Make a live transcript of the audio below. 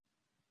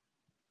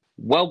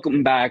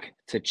Welcome back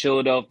to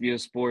Chilladelphia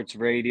Sports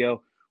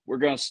Radio. We're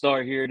going to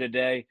start here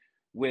today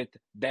with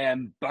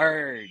them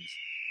birds.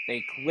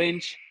 They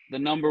clinch the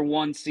number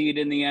one seed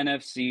in the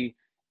NFC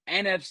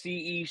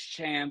East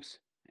champs,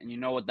 and you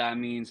know what that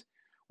means.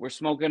 We're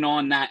smoking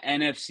on that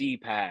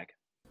NFC pack.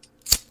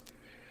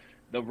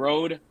 The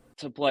road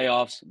to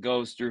playoffs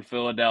goes through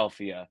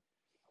Philadelphia.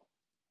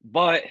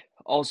 But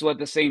also at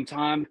the same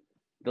time,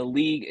 the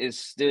league is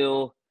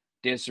still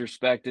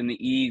disrespecting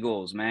the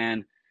Eagles,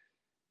 man.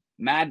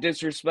 Mad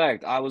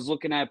disrespect. I was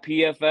looking at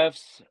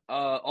PFF's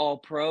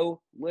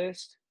All-Pro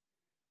list.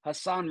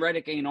 Hassan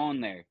Reddick ain't on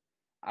there.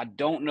 I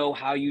don't know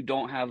how you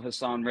don't have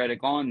Hassan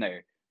Reddick on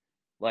there.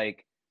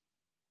 Like,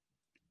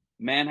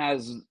 man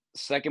has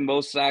second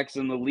most sacks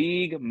in the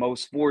league,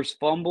 most forced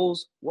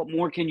fumbles. What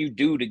more can you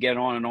do to get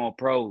on an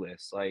All-Pro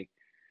list? Like,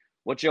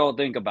 what y'all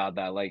think about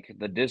that? Like,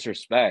 the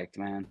disrespect,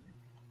 man.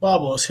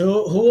 Bubbles,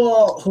 who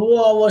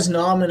all was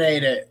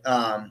nominated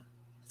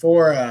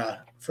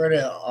for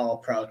the All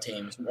Pro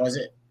teams? Was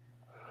it?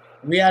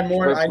 We had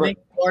more. I think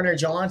Gardner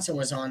Johnson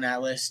was on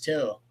that list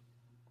too.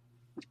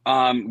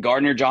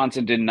 Gardner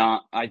Johnson did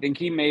not. I think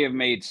he may have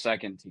made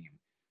second team,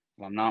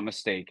 if I'm not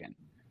mistaken.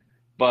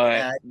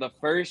 But the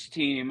first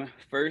team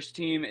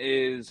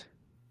is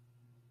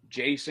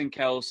Jason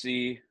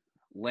Kelce,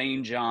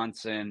 Lane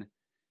Johnson,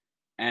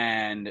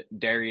 and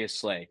Darius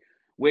Slay.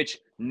 Which,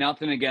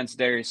 nothing against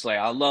Darius Slay.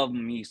 I love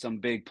me some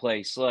big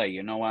play Slay,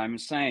 you know what I'm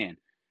saying?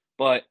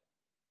 But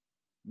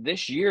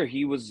this year,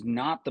 he was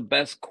not the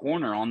best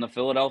corner on the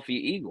Philadelphia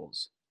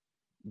Eagles.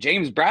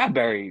 James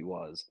Bradberry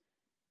was.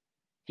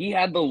 He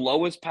had the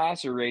lowest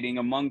passer rating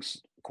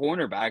amongst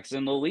cornerbacks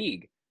in the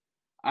league.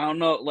 I don't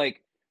know,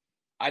 like,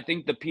 I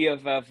think the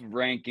PFF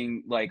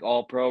ranking, like,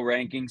 all-pro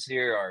rankings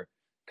here are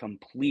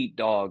complete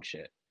dog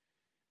shit.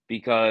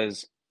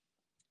 Because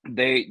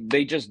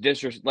they just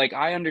disrespect. Like,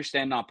 I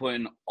understand not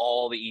putting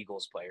all the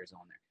Eagles players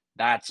on there.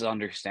 That's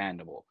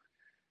understandable.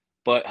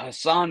 But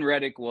Hassan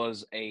Reddick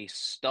was a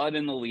stud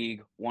in the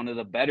league, one of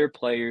the better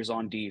players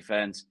on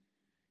defense.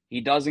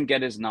 He doesn't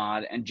get his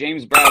nod, and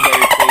James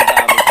Bradberry plays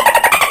average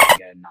and doesn't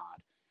get a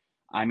nod.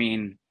 I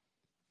mean,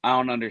 I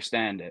don't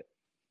understand it.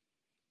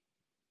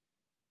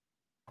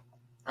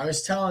 I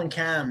was telling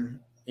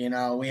Cam,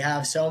 we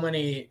have so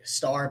many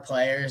star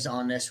players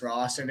on this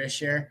roster this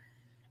year.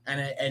 And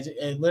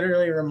it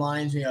literally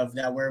reminds me of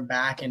that we're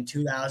back in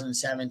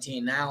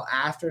 2017. Now,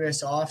 after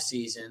this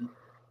offseason,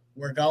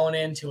 we're going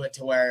into it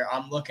to where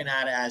I'm looking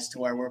at it as to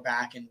where we're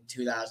back in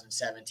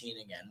 2017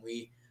 again.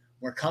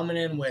 We're coming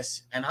in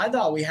with, and I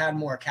thought we had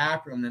more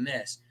cap room than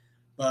this.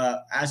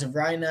 But as of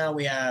right now,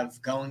 we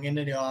have, going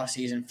into the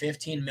offseason,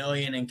 $15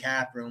 million in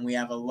cap room. We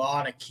have a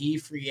lot of key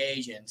free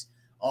agents.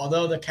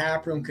 Although the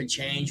cap room could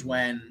change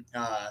when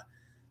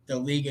the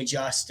league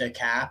adjusts the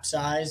cap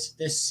size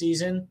this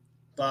season.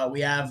 But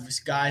we have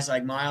guys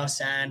like Miles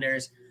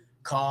Sanders,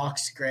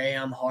 Cox,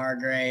 Graham,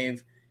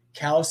 Hargrave,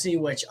 Kelce,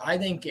 which I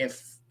think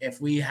if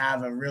we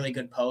have a really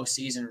good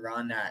postseason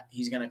run, that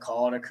he's going to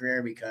call it a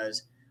career,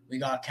 because we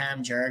got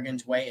Cam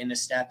Jurgens waiting to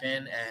step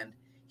in, and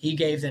he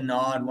gave the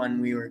nod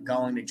when we were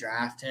going to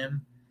draft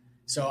him.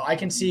 So I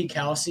can see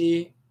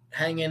Kelce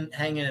hanging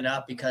it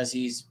up, because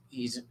he's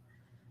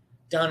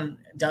done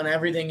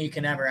everything you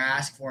can ever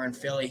ask for in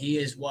Philly. He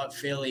is what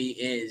Philly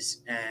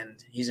is,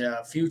 and he's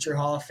a future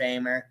Hall of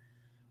Famer.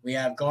 We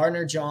have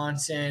Gardner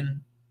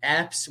Johnson,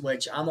 Epps,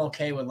 which I'm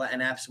okay with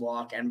letting Epps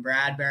walk, and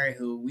Bradberry,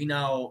 who we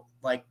know,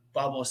 like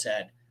Bubble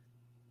said,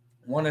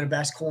 one of the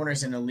best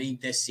corners in the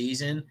league this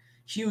season.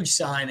 Huge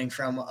signing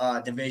from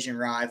a division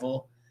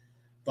rival.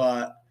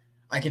 But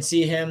I can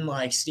see him,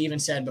 like Steven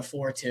said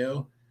before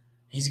too,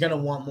 he's going to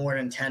want more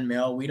than 10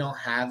 mil. We don't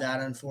have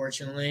that,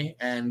 unfortunately.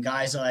 And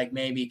guys like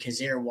maybe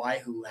Kazir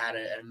White, who had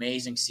an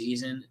amazing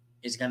season,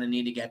 is going to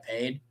need to get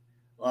paid.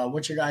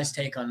 What's your guys'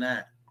 take on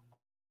that?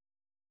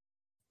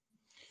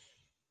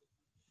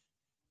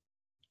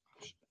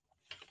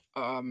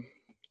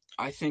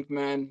 I think,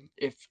 man,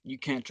 if you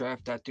can't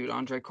draft that dude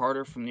Andre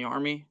Carter from the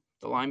Army,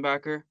 the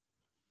linebacker,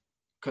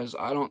 because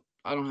I don't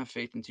have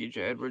faith in TJ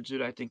Edwards,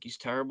 dude. I think he's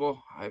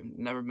terrible. I've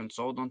never been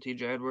sold on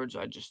TJ Edwards.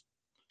 I just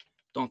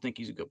don't think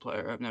he's a good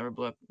player. I've never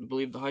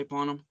believed the hype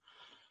on him.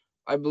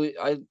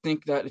 I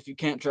think that if you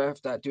can't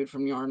draft that dude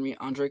from the Army,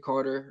 Andre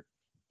Carter,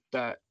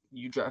 that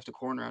you draft a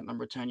corner at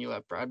number 10, you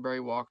let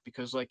Bradberry walk,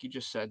 because like you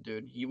just said,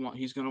 dude,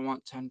 he's gonna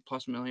want 10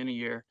 plus million a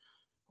year.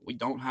 We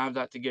don't have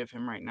that to give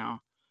him right now.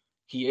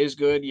 He is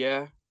good,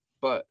 yeah,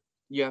 but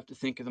you have to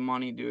think of the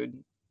money, dude.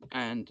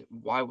 And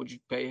why would you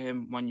pay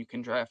him when you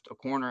can draft a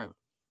corner,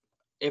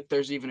 if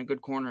there's even a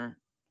good corner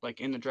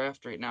like in the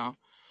draft right now,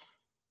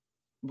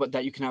 but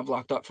that you can have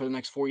locked up for the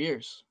next 4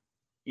 years?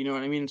 You know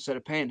what I mean? Instead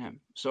of paying him.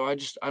 So I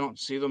don't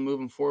see them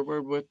moving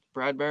forward with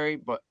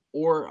Bradberry,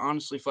 or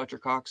honestly Fletcher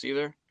Cox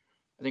either.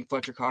 I think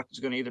Fletcher Cox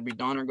is going to either be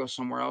done or go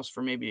somewhere else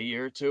for maybe a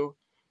year or two.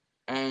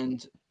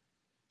 And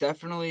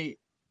definitely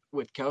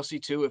with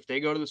Kelce too, if they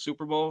go to the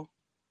Super Bowl,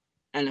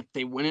 and if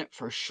they win it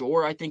for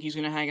sure, I think he's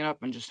going to hang it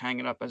up and just hang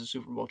it up as a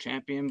Super Bowl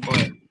champion.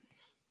 But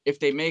if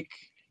they make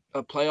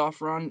a playoff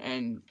run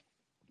and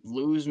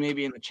lose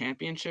maybe in the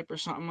championship or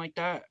something like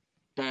that,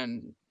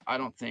 then I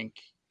don't think.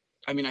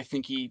 I mean, I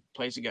think he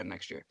plays again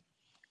next year.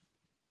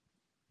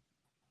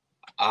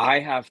 I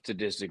have to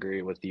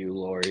disagree with you,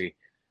 Lori.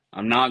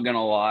 I'm not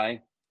gonna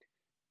lie.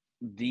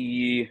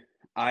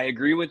 I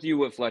agree with you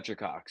with Fletcher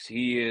Cox.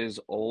 He is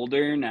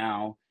older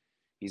now.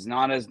 He's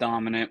not as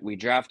dominant. We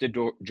drafted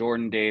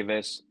Jordan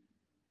Davis.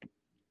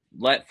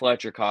 Let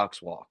Fletcher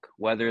Cox walk.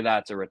 Whether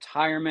that's a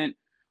retirement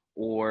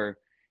or,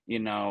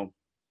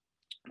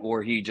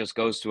 or he just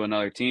goes to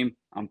another team,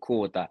 I'm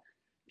cool with that.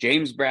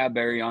 James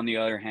Bradberry, on the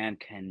other hand,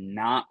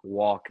 cannot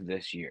walk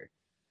this year.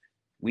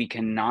 We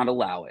cannot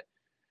allow it.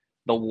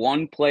 The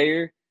one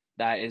player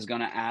that is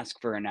going to ask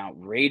for an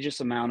outrageous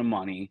amount of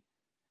money,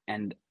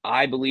 and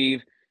I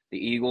believe the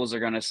Eagles are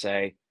going to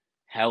say,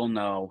 hell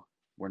no,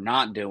 we're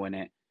not doing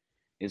it,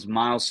 is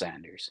Miles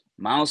Sanders.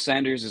 Miles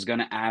Sanders is going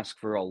to ask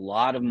for a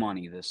lot of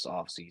money this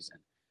offseason.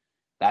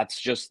 That's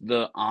just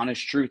the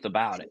honest truth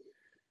about it.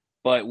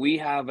 But we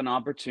have an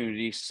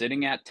opportunity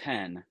sitting at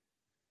 10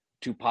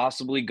 to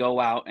possibly go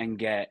out and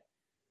get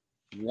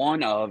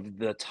one of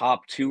the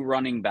top 2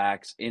 running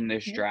backs in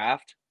this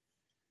draft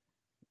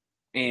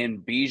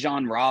in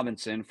Bijan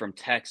Robinson from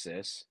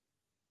Texas,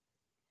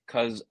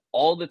 because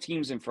all the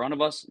teams in front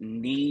of us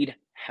need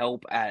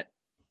help at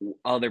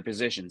other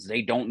positions.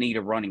 They don't need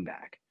a running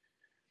back.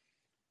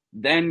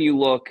 Then you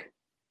look,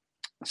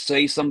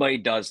 say somebody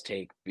does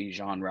take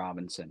Bijan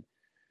Robinson.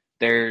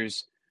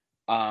 There's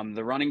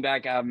the running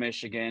back out of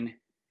Michigan.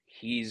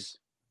 He's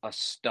a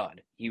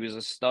stud. He was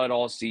a stud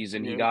all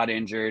season. He got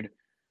injured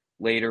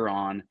later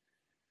on.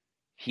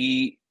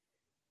 He's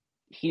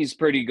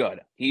pretty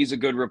good. He's a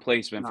good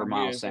replacement for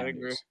Miles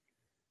Sanders.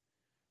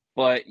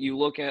 But you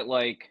look at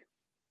like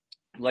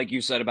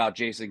you said about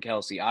Jason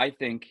Kelce, I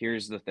think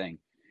here's the thing.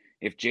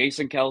 If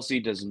Jason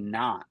Kelce does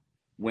not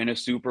win a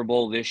Super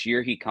Bowl this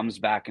year, he comes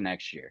back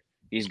next year.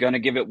 He's going to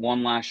give it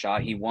one last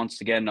shot. He wants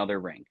to get another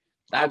ring.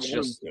 That's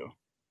just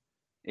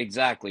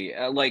exactly.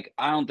 I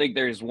don't think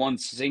there's one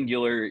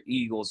singular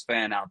Eagles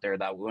fan out there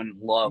that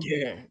wouldn't love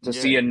to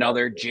see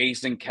another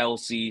Jason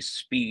Kelce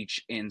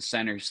speech in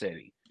Center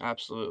City.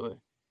 Absolutely.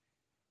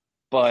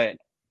 But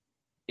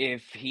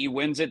if he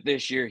wins it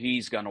this year,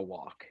 he's going to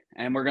walk.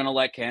 And we're going to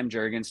let Cam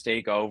Jurgens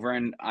take over,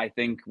 and I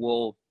think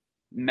we'll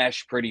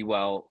mesh pretty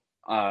well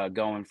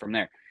going from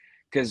there.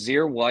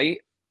 Kazir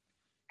White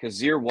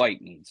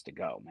needs to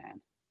go, man.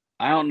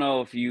 I don't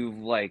know if you've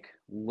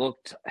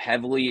looked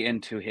heavily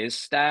into his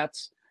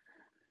stats,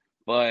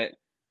 but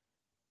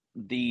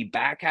the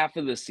back half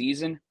of the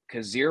season,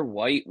 Kazir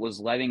White was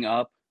letting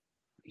up.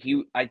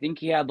 I think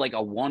he had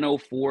a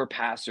 104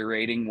 passer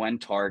rating when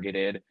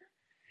targeted.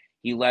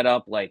 He let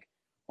up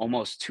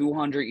almost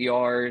 200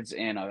 yards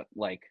in a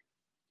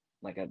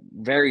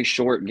very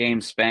short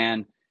game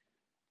span.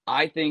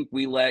 I think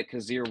we let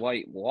Kazir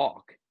White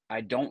walk.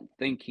 I don't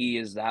think he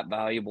is that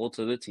valuable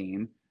to the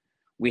team.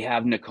 We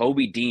have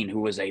Nakobe Dean,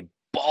 who is a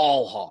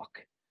ball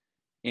hawk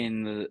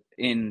in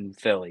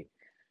Philly.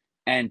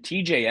 And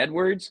TJ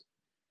Edwards,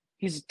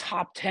 he's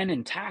top 10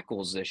 in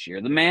tackles this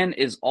year. The man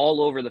is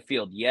all over the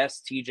field.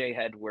 Yes, TJ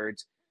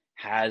Edwards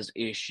has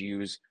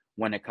issues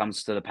when it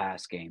comes to the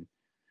pass game,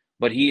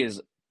 but he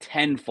is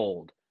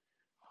tenfold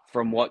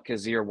from what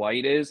Kazir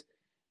White is.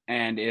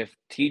 And if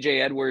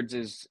TJ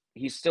Edwards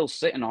he's still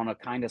sitting on a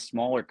kind of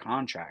smaller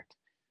contract.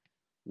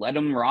 Let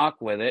him rock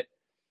with it.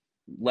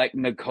 Let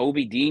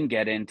Nakobe Dean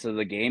get into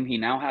the game. He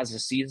now has a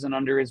season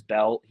under his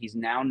belt. He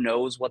now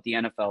knows what the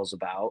NFL is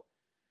about.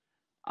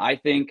 I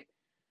think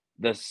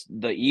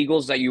the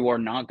Eagles that you are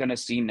not going to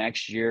see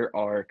next year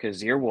are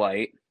Kazir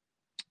White,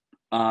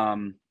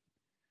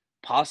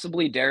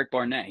 possibly Derek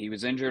Barnett. He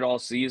was injured all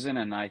season,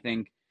 and I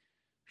think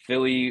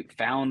Philly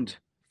found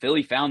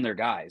their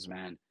guys,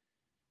 man.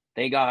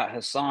 They got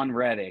Hassan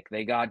Reddick.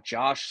 They got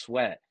Josh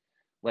Sweat.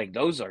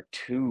 Those are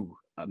 2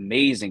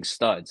 amazing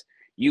studs.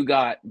 You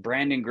got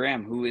Brandon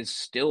Graham, who is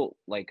still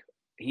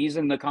he's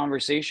in the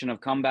conversation of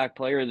comeback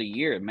player of the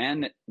year.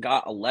 Man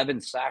got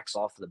 11 sacks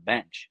off the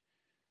bench.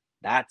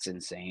 That's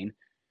insane.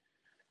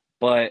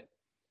 But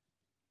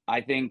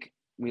I think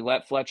we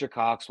let Fletcher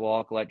Cox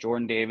walk, let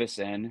Jordan Davis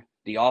in.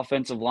 The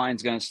offensive line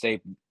is going to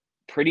stay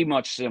pretty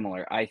much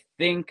similar. I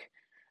think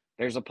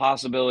there's a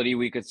possibility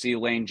we could see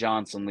Lane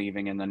Johnson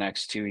leaving in the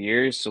next 2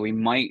 years. So we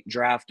might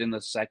draft in the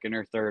 2nd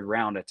or 3rd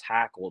round a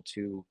tackle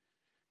too,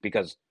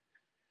 because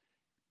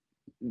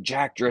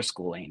Jack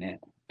Driscoll ain't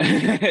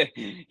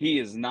it. He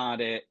is not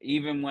it.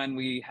 Even when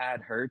we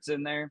had Hurts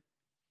in there,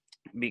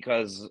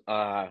 because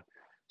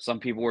some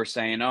people were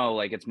saying,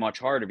 it's much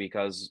harder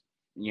because,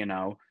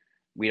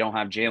 we don't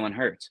have Jalen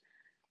Hurts.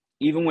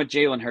 Even with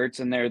Jalen Hurts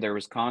in there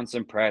was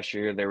constant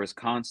pressure. There was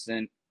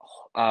constant,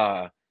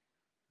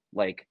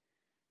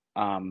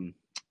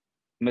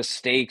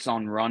 mistakes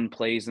on run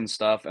plays and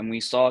stuff. And we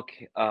saw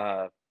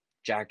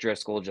Jack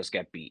Driscoll just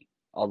get beat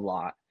a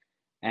lot.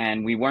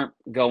 And we weren't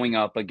going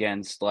up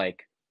against a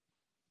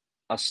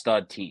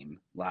stud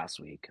team last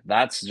week.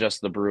 That's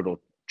just the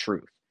brutal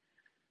truth.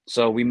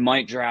 So we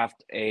might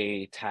draft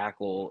a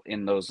tackle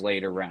in those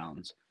later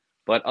rounds.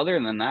 But other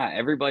than that,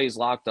 everybody's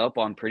locked up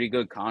on pretty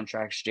good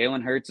contracts.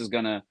 Jalen Hurts is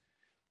going to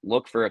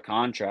look for a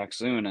contract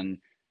soon, and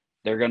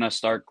they're going to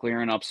start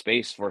clearing up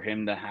space for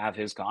him to have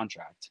his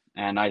contract.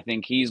 And I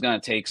think he's going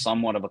to take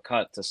somewhat of a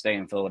cut to stay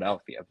in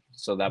Philadelphia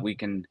so that we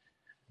can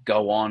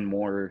go on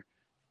more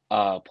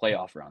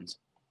playoff runs.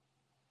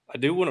 I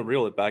do want to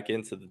reel it back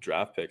into the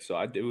draft pick. So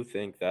I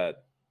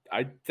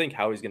think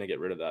Howie's going to get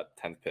rid of that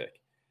 10th pick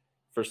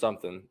for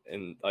something.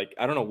 And, like,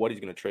 I don't know what he's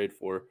going to trade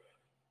for.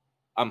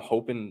 I'm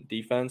hoping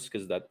defense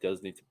because that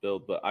does need to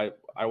build. But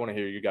I want to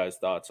hear you guys'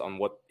 thoughts on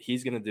what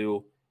he's going to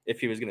do if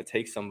he was going to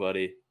take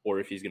somebody or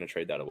if he's going to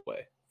trade that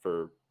away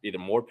for either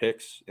more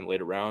picks in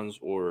later rounds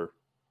or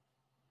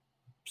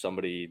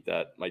somebody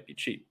that might be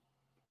cheap.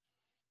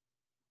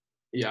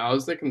 Yeah, I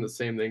was thinking the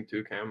same thing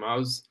too, Cam. I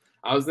was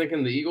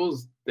thinking the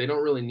Eagles, they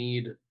don't really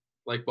need,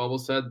 like Bubble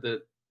said,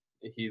 that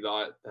he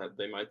thought that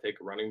they might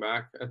take a running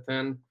back at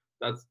 10.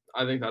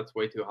 I think that's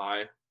way too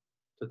high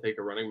to take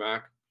a running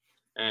back.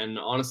 And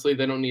honestly,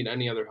 they don't need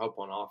any other help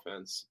on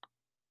offense.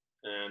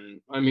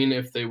 And I mean,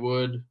 if they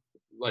would,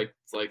 like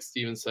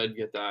Steven said,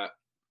 get that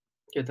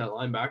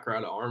linebacker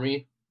out of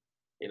Army,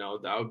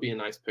 that would be a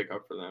nice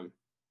pickup for them.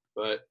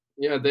 But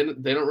yeah,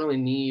 they don't really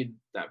need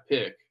that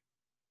pick.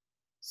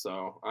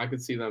 So I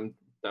could see them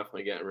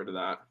definitely getting rid of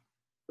that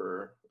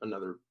for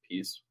another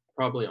piece,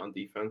 probably on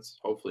defense,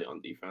 hopefully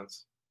on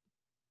defense.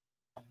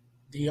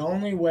 The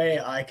only way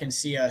I can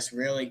see us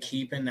really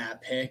keeping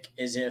that pick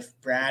is if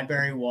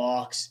Bradbury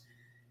walks.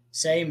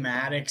 Say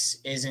Maddox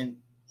isn't,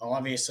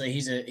 obviously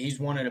he's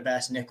one of the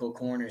best nickel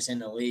corners in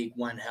the league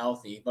when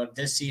healthy, but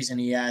this season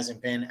he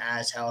hasn't been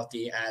as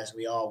healthy as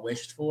we all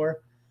wished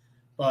for.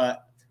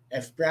 But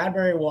if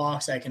Bradbury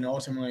walks, I can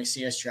ultimately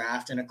see us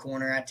drafting a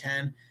corner at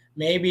 10,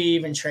 maybe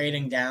even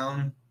trading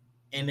down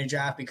in the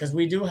draft because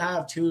we do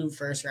have 2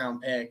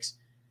 first-round picks,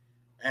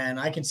 and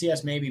I can see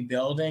us maybe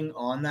building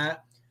on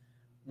that.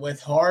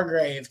 With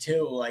Hargrave,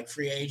 too, like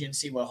free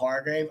agency with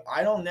Hargrave,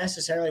 I don't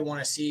necessarily want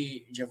to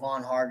see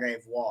Javon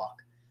Hargrave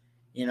walk.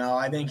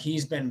 I think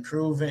he's been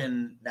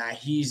proven that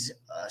he's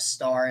a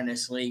star in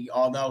this league,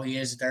 although he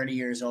is 30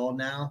 years old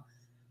now.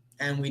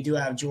 And we do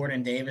have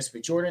Jordan Davis,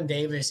 but Jordan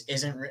Davis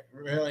isn't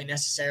really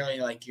necessarily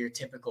like your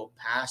typical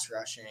pass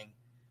rushing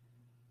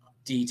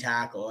D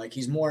tackle. Like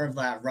he's more of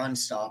that run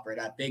stopper,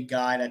 that big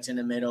guy that's in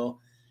the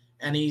middle.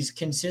 And he's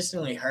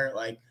consistently hurt.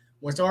 Like,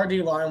 with our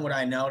D line, what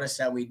I noticed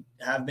that we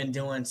have been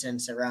doing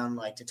since around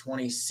like the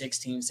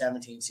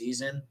 2016-17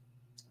 season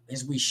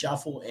is we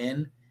shuffle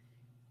in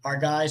our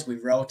guys. We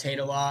rotate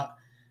a lot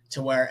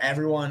to where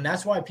everyone –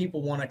 that's why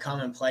people want to come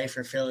and play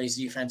for Philly's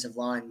defensive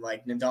line,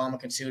 like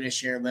Ndamukong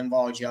this year,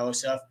 Linval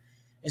Joseph,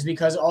 is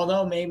because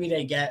although maybe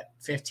they get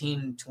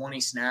 15,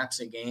 20 snaps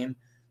a game,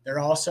 they're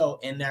also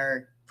in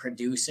there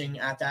producing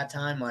at that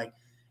time. Like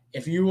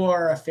if you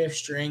are a 5th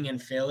string in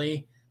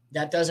Philly –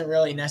 that doesn't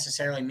really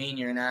necessarily mean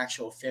you're an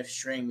actual 5th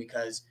string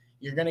because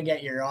you're going to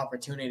get your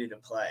opportunity to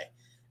play.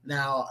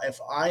 Now, if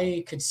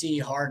I could see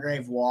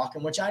Hargrave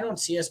walking, which I don't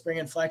see us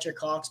bringing Fletcher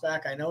Cox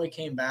back. I know he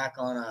came back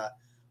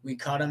we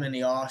cut him in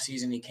the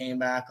offseason. He came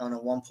back on a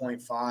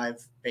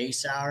 1.5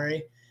 base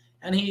salary,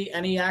 and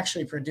he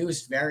actually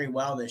produced very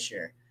well this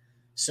year.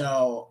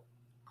 So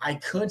I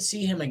could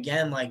see him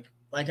again, like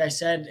I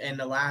said in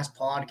the last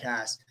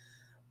podcast,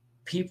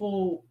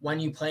 people, when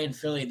you play in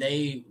Philly,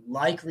 they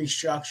like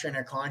restructuring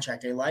their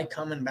contract. They like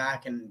coming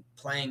back and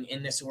playing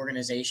in this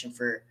organization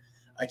for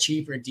a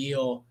cheaper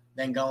deal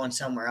than going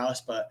somewhere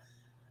else. But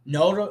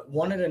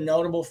one of the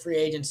notable free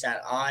agents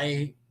that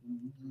I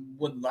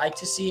would like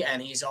to see,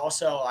 and he's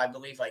also, I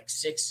believe, like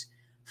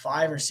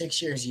 5 or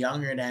 6 years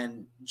younger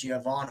than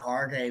Javon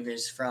Hargrave,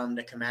 is from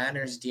the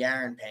Commanders,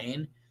 De'Aaron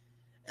Payne.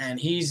 And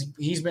he's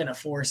been a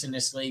force in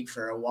this league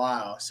for a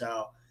while.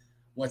 So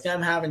with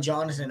them having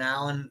Jonathan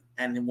Allen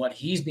and what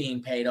he's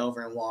being paid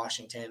over in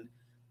Washington,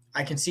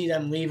 I can see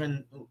them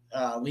leaving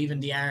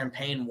De'Aaron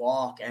Payne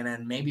walk, and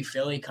then maybe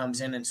Philly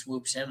comes in and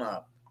swoops him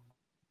up.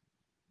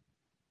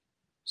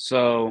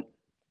 So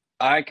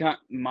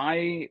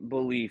my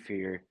belief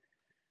here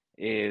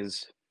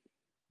is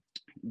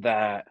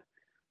that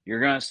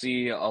you're going to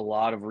see a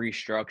lot of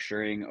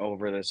restructuring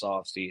over this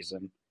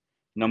offseason,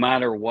 no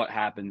matter what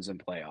happens in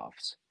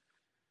playoffs.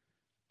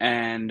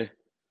 And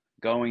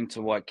going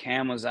to what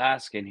Cam was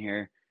asking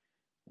here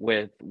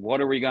with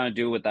what are we going to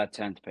do with that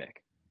 10th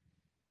pick?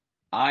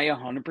 I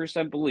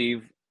 100%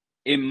 believe,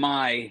 in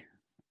my,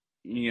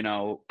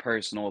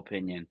 personal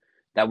opinion,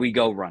 that we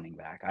go running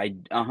back. I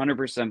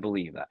 100%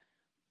 believe that.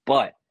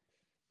 But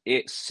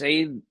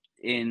say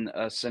in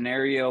a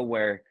scenario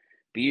where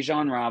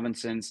Bijan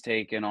Robinson's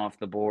taken off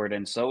the board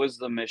and so is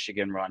the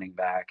Michigan running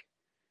back,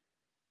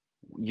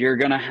 you're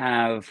going to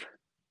have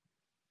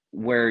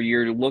where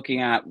you're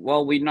looking at,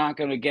 well, we're not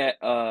going to get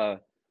a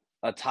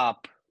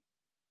top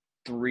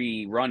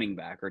 3 running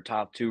back or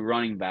top 2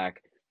 running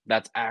back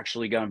that's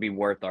actually going to be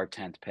worth our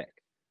 10th pick.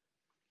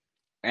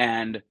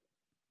 And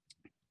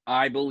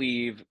I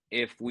believe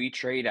if we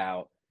trade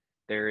out,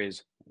 there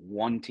is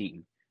one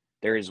team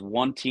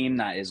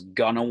that is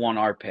going to want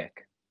our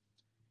pick.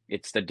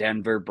 It's the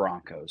Denver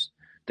Broncos.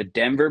 The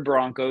Denver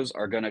Broncos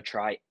are going to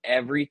try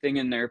everything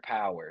in their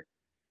power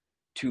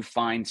to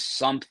find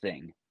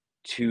something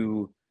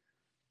to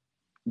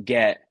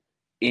get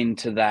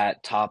into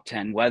that top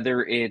 10,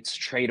 whether it's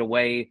trade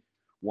away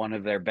one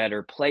of their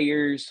better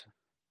players,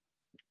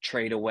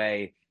 trade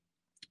away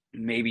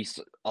maybe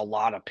a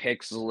lot of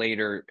picks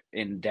later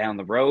in down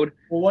the road.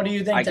 Well, what do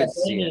you think that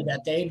they need it.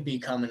 that they'd be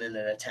coming in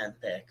at a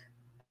 10th pick?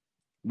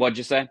 What'd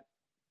you say?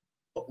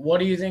 What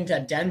do you think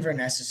that Denver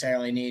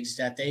necessarily needs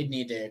that they'd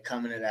need to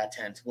come into that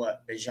 10th?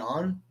 What,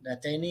 Bijan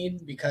that they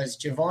need? Because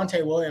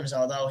Javonte Williams,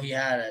 although he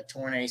had a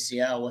torn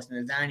ACL with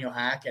Nathaniel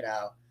Hackett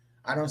out,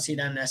 I don't see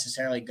them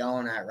necessarily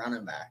going at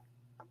running back.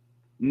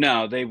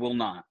 No, they will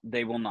not.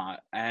 They will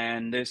not.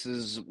 And this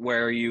is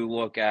where you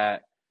look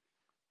at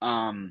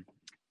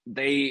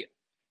they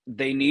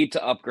need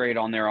to upgrade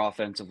on their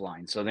offensive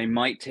line. So they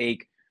might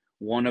take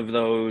one of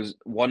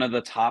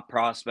the top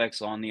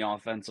prospects on the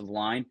offensive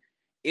line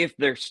if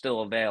they're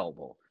still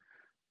available.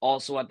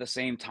 Also, at the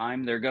same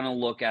time, they're going to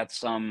look at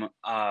some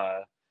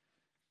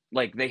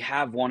they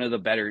have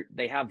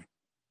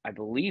I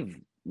believe,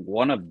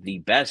 one of the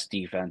best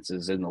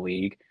defenses in the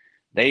league.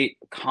 They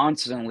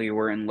constantly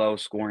were in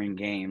low-scoring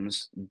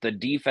games. The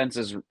defense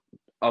is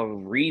a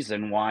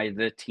reason why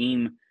the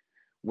team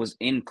was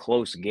in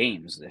close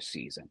games this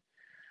season.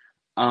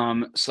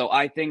 So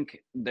I think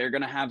they're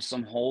going to have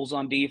some holes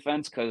on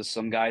defense because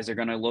some guys are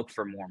going to look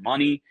for more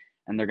money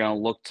and they're going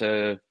to look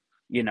to,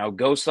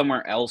 go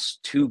somewhere else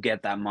to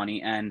get that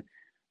money. And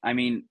I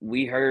mean,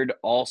 we heard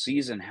all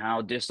season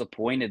how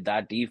disappointed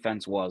that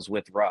defense was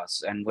with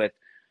Russ and with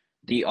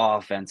the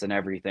offense and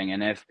everything.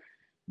 And if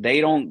they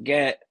don't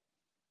get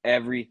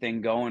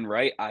everything going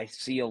right, I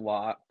see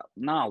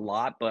not a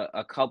lot, but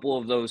a couple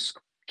of those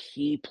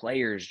key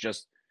players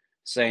just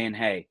saying,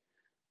 hey,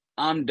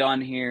 I'm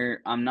done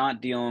here. I'm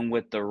not dealing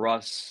with the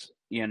Russ,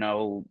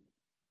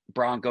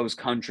 Broncos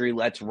country,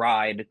 let's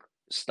ride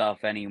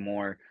stuff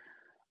anymore.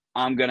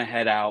 I'm going to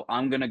head out.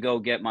 I'm going to go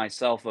get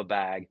myself a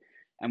bag.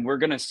 And we're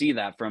going to see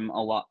that from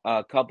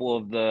a couple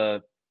of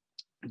the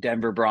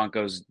Denver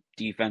Broncos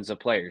defensive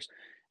players.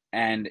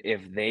 And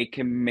if they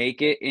can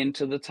make it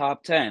into the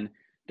top 10,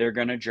 they're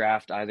going to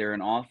draft either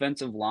an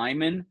offensive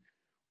lineman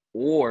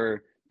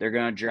or they're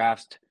going to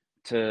draft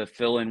to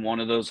fill in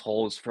one of those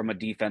holes from a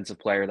defensive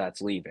player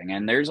that's leaving.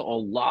 And there's a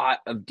lot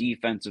of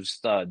defensive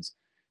studs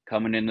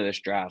coming into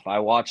this draft. I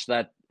watched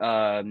that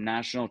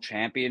national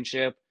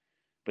championship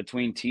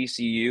between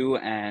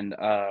TCU and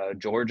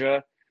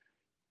Georgia.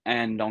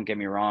 And don't get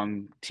me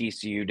wrong,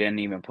 TCU didn't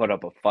even put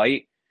up a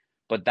fight.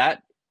 But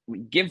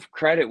give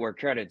credit where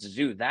credit's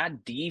due.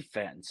 That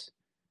defense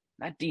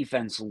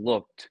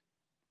looked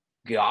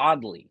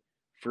godly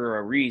for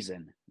a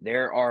reason.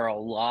 There are a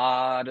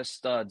lot of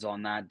studs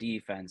on that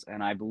defense,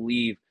 and I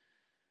believe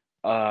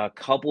a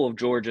couple of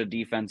Georgia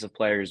defensive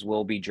players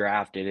will be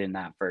drafted in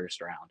that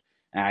first round.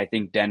 And I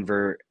think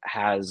Denver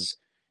has,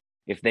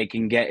 if they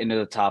can get into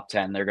the top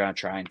 10, they're going to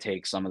try and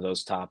take some of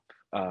those top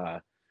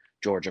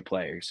Georgia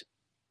players.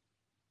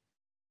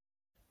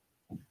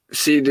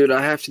 See, dude,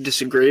 I have to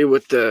disagree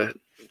with the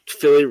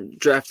Philly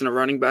drafting a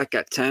running back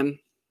at 10.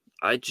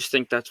 I just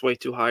think that's way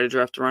too high to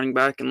draft a running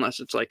back unless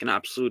it's like an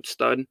absolute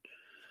stud.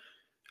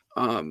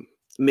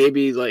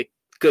 Maybe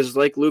because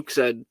like Luke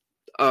said,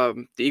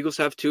 the Eagles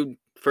have 2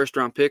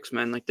 first-round picks,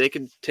 man. Like they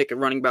could take a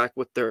running back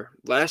with their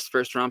last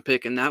first-round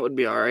pick, and that would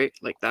be all right.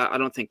 Like that, I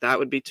don't think that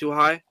would be too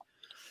high.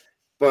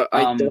 But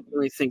I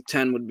definitely think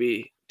 10 would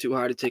be too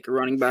high to take a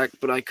running back.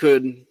 But I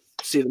could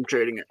see them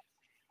trading it.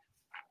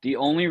 The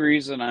only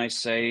reason I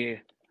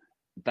say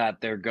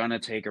that they're gonna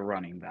take a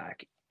running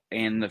back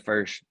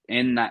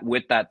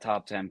with that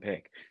top 10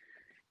 pick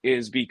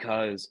is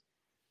because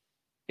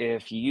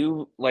if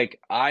you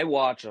I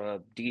watch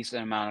a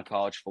decent amount of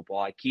college football.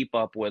 I keep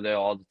up with it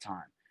all the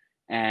time.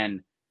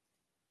 And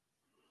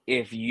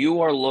if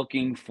you are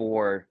looking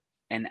for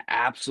an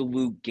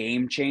absolute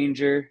game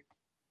changer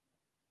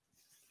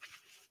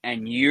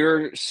and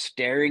you're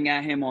staring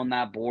at him on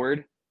that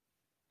board,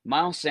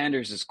 Miles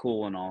Sanders is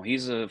cool and all.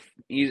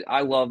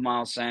 I love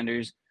Miles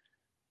Sanders,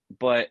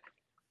 but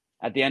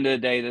at the end of the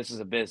day, this is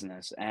a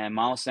business, and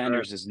Miles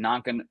Sanders is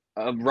not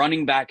a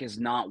running back is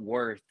not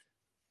worth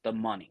the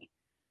money.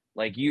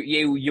 Like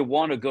you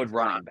want a good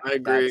running back. I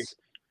agree.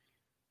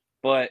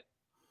 But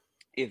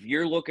if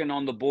you're looking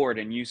on the board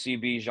and you see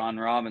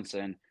Bijan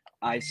Robinson,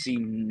 I see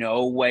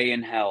no way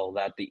in hell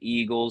that the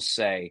Eagles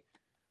say,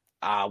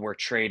 we're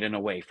trading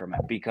away from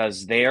him,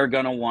 because they are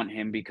going to want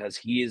him because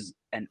he is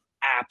an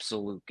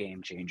absolute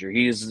game changer.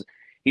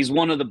 He's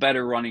one of the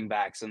better running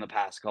backs in the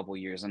past couple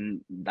of years,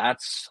 and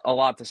that's a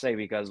lot to say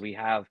because we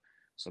have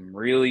some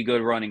really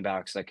good running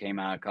backs that came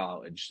out of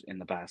college in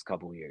the past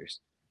couple of years.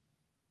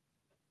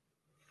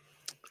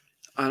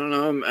 I don't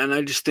know, and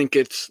I just think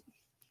it's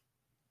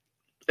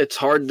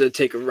hard to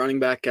take a running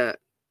back at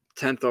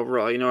 10th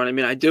overall. You know what I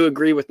mean? I do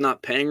agree with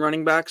not paying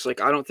running backs.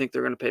 Like, I don't think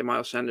they're going to pay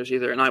Miles Sanders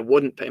either, and I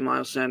wouldn't pay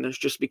Miles Sanders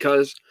just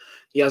because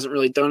he hasn't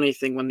really done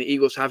anything when the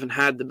Eagles haven't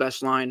had the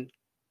best line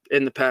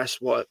in the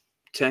past,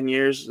 10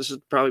 years? This has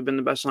probably been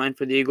the best line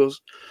for the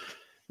Eagles,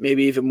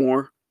 maybe even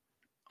more.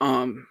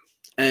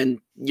 And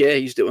yeah,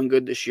 he's doing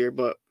good this year,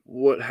 but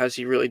what has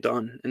he really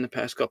done in the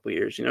past couple of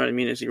years? You know what I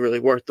mean? Is he really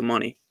worth the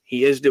money?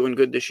 He is doing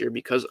good this year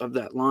because of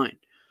that line.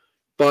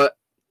 But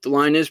the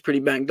line is pretty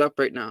banged up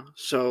right now.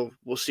 So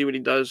we'll see what he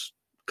does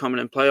coming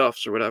in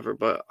playoffs or whatever.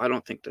 But I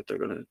don't think that they're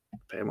going to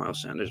pay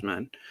Miles Sanders,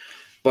 man.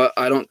 But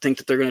I don't think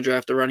that they're going to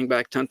draft a running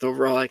back 10th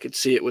overall. I could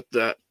see it with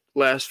that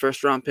last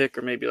first-round pick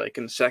or maybe like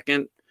in the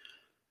second.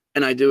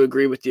 And I do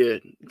agree with you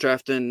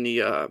drafting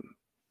the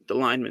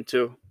lineman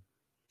too.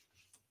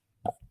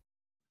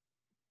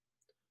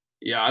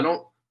 Yeah,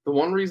 the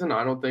one reason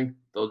I don't think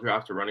they'll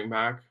draft a running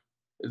back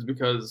is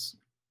because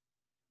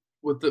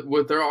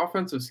with their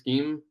offensive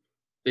scheme,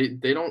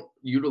 they don't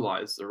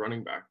utilize the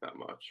running back that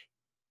much.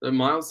 The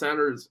Miles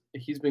Sanders,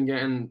 he's been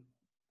getting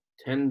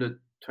 10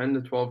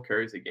 to 12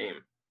 carries a game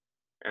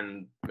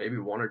and maybe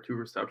 1 or 2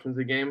 receptions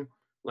a game.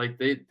 Like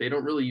they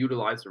don't really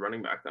utilize the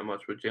running back that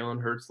much with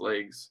Jalen Hurts'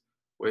 legs,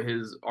 with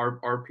his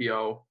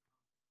RPO.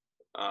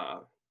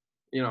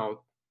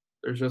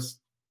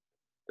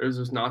 There's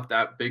just not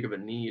that big of a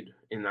need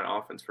in that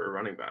offense for a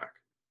running back.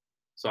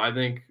 So I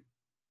think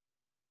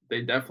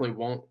they definitely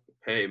won't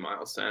pay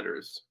Miles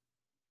Sanders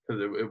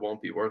because it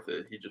won't be worth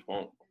it. He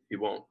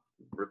won't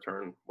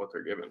return what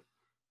they're given.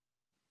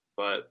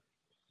 But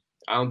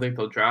I don't think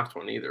they'll draft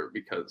one either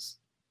because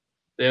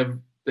they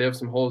have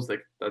some holes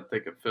that they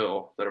could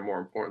fill that are more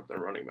important than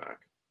running back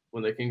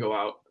when they can go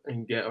out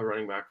and get a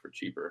running back for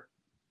cheaper.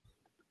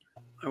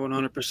 I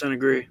 100%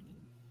 agree.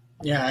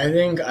 Yeah, I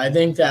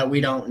think that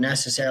we don't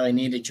necessarily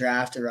need to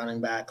draft a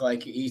running back,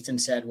 like Ethan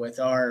said. With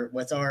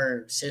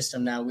our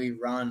system that we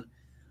run,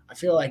 I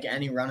feel like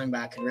any running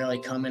back can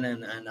really come in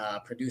and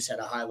produce at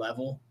a high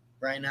level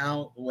right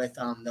now. With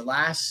the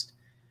last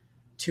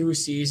 2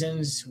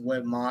 seasons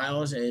with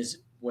Miles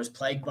was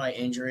plagued by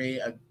injury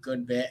a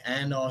good bit,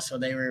 and also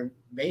they were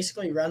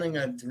basically running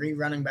a 3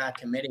 running back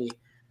committee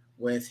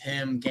with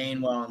him,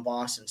 Gainwell, and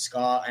Boston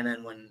Scott, and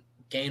then when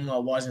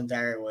Gainwell wasn't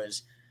there, it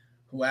was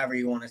whoever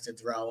you wanted to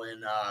throw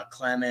in,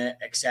 Clement,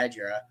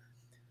 etc.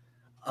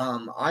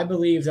 I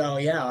believe, though,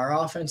 yeah, our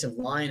offensive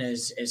line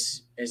is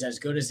as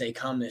good as they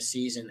come this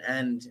season.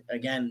 And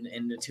again,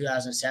 in the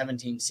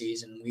 2017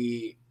 season,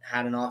 we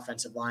had an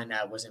offensive line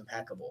that was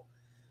impeccable.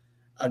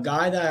 A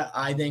guy that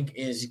I think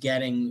is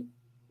getting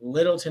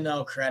little to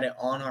no credit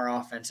on our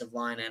offensive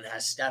line and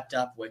has stepped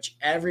up, which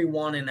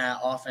everyone in that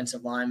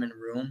offensive lineman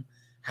room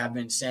have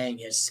been saying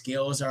his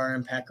skills are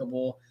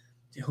impeccable,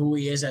 who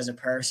he is as a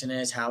person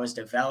is, how his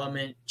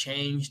development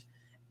changed,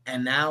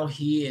 and now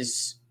he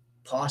is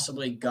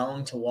possibly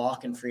going to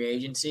walk in free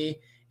agency,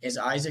 is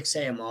Isaac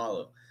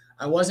Seumalo.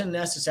 I wasn't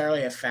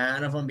necessarily a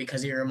fan of him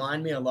because he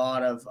reminded me a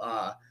lot of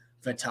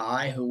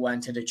Vitae, who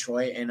went to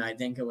Detroit, and I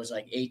think it was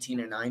like 18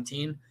 or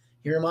 19.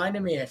 He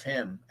reminded me of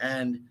him,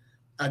 and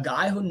a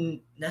guy who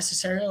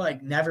necessarily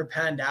never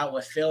panned out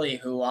with Philly,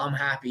 who I'm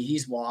happy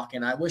he's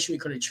walking. I wish we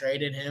could have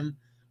traded him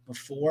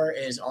before,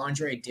 is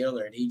Andre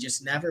Dillard. He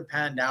just never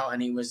panned out,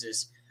 and he was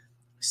this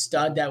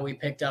stud that we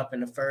picked up in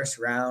the first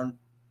round.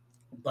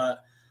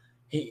 But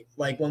he,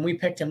 when we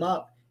picked him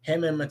up,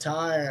 him and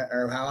Matai,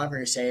 or however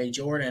you say it,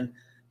 Jordan,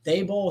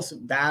 they both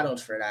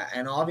battled for that.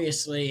 And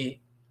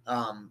obviously,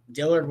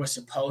 Dillard was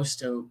supposed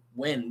to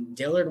win.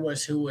 Dillard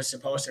was who was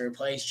supposed to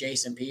replace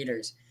Jason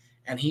Peters,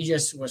 and he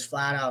just was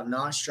flat out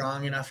not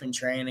strong enough in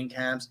training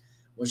camps,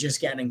 was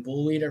just getting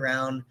bullied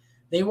around.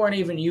 They weren't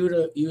even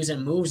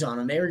using moves on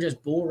him. They were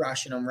just bull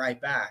rushing him right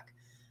back.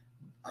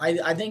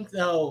 I think,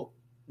 though,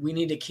 we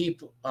need to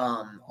keep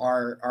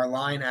our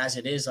line as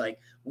it is.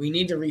 We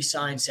need to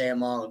re-sign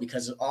Seumalo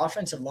because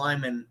offensive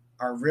linemen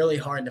are really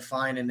hard to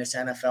find in this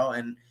NFL,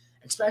 and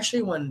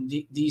especially when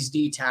these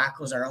D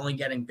tackles are only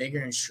getting bigger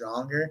and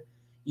stronger,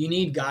 you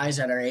need guys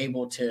that are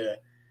able to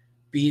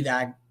be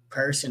that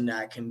person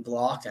that can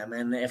block them.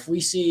 And if we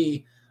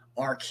see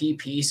our key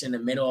piece in the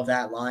middle of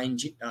that line,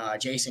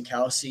 Jason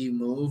Kelce,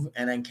 move,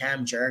 and then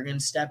Cam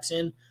Jurgens steps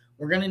in,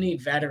 we're going to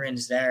need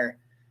veterans there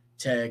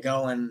to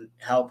go and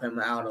help him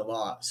out a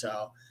lot.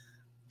 So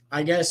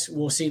I guess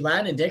we'll see.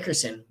 Landon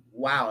Dickerson,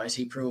 wow, is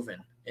he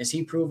proven? Is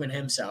he proven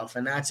himself?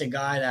 And that's a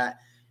guy that,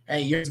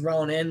 hey, you're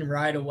thrown in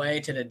right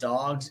away to the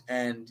Dogs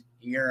and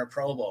you're a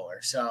Pro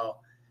Bowler. So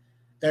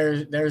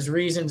there's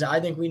reasons I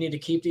think we need to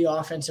keep the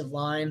offensive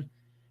line,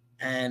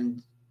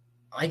 and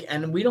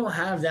we don't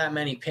have that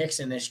many picks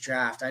in this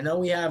draft. I know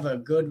we have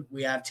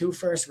 2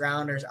 first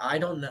rounders. I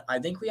don't know. I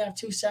think we have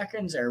 2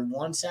 seconds or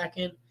 1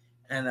 second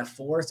and a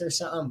 4th or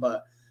something,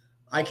 but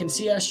I can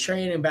see us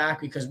trading back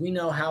because we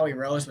know Howie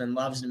Roseman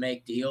loves to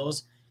make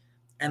deals.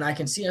 And I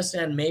can see us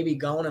then maybe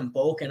going and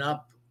bulking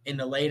up in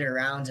the later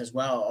rounds as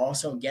well.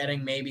 Also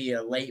getting maybe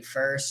a late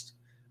first,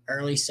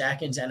 early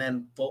seconds, and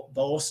then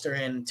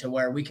bolstering to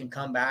where we can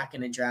come back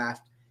in the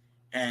draft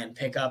and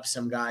pick up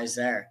some guys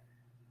there.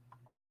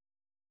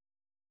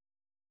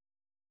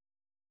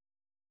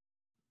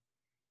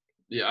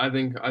 Yeah, I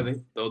think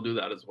they'll do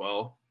that as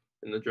well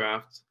in the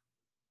draft.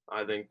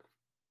 I think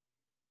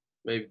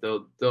maybe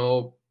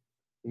they'll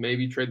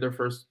maybe trade their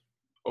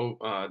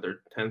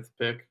their 10th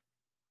pick.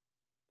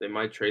 They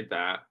might trade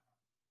that,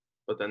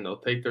 but then they'll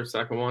take their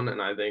second one,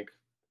 and I think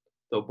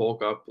they'll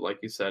bulk up, like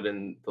you said,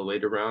 in the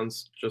later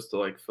rounds just to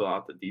like fill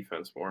out the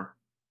defense more.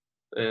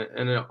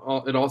 And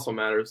it also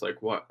matters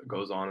like what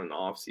goes on in the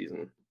off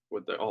season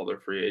with all their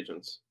free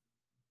agents.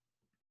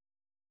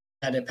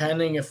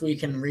 Depending if we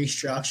can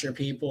restructure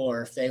people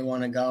or if they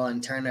want to go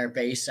and turn their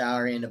base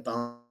salary into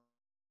bonus,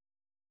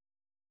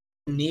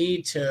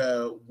 need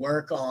to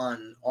work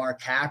on our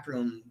cap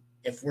room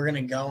if we're going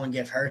to go and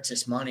give Hurts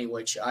this money,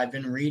 which I've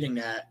been reading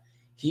that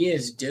he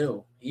is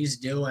due. He's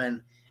due,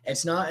 and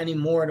it's not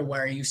anymore to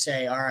where you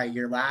say, all right,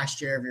 your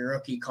last year of your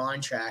rookie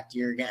contract,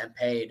 you're getting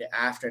paid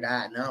after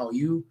that. No,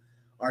 you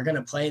are going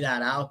to play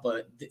that out,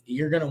 but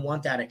you're going to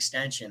want that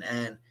extension.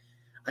 And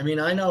I mean,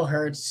 I know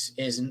Hurts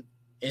isn't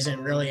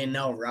really in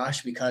no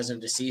rush because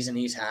of the season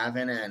he's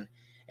having, and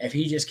if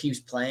he just keeps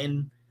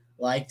playing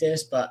like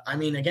this, but I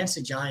mean, against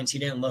the Giants, he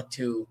didn't look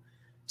too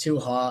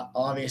hot.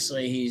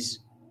 Obviously,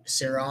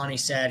 Sirianni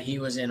said he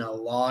was in a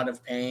lot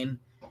of pain,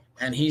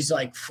 and he's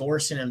like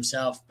forcing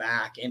himself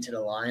back into the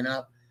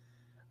lineup.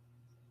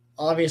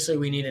 Obviously,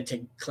 we needed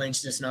to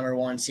clinch this number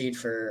 1 seed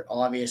for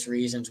obvious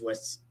reasons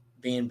with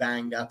being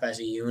banged up as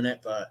a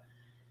unit, but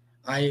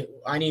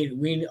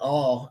we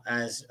all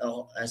as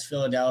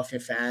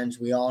Philadelphia fans,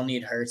 we all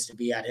need Hurts to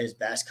be at his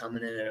best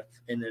coming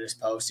into this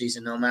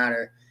postseason. No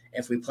matter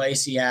if we play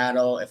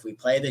Seattle, if we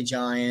play the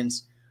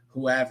Giants,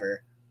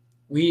 whoever,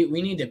 we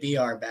need to be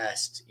our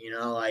best.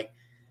 Like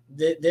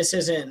this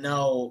isn't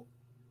no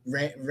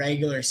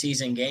regular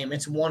season game.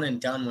 It's one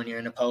and done when you're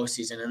in the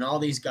postseason, and all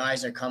these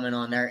guys are coming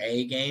on their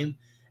A game.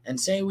 And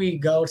say we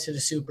go to the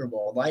Super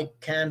Bowl, like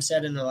Cam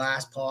said in the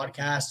last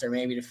podcast, or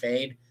maybe the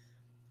Fade.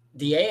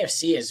 The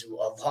AFC is a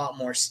lot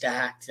more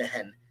stacked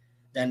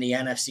than the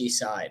NFC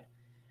side.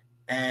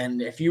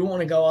 And if you want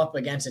to go up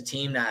against a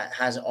team that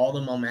has all the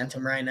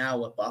momentum right now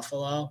with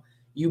Buffalo,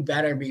 you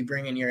better be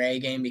bringing your A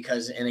game,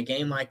 because in a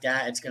game like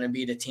that, it's going to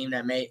be the team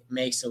that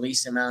makes the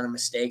least amount of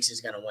mistakes is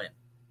going to win.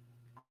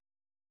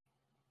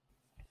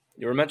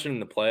 You were mentioning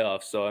the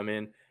playoffs. So, I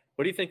mean,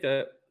 who do you think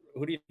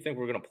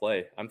we're going to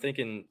play? I'm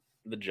thinking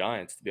the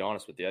Giants, to be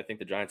honest with you. I think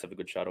the Giants have a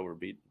good shot over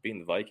beating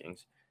the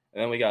Vikings.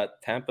 And then we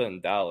got Tampa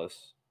and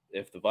Dallas.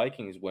 If the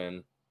Vikings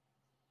win,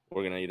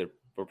 we're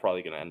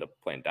probably going to end up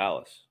playing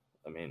Dallas.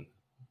 I mean,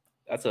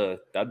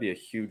 that'd be a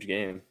huge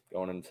game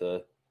going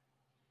into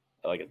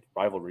like a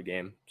rivalry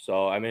game.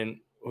 So, I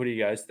mean, who do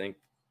you guys think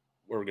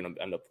we're going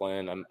to end up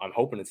playing? I'm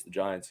hoping it's the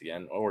Giants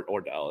again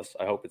or Dallas.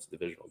 I hope it's a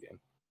divisional game.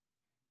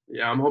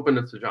 Yeah, I'm hoping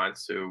it's the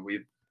Giants too.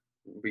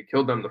 We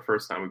killed them the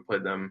first time we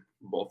played them.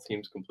 Both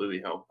teams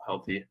completely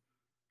healthy.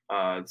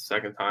 The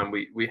second time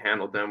we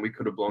handled them. We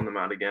could have blown them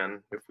out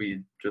again if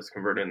we just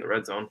converted in the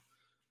red zone.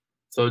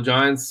 So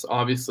Giants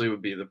obviously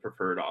would be the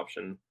preferred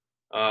option.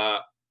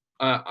 I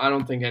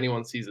don't think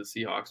anyone sees the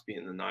Seahawks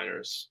beating the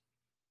Niners.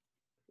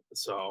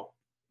 So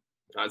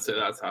I'd say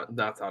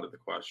that's out of the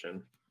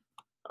question.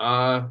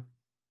 Yeah,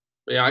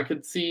 I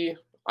could see.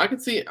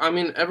 I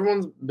mean,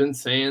 everyone's been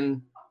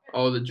saying,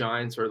 "Oh, the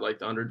Giants are like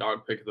the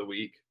underdog pick of the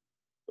week,"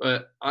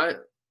 but I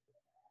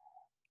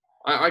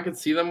could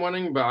see them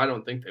winning, but I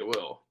don't think they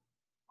will.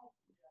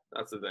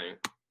 That's the thing.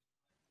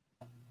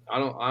 I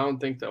don't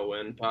think they'll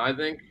win, but I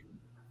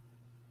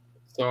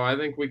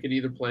think we could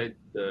either play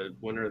the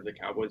winner of the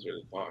Cowboys or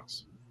the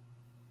Bucs.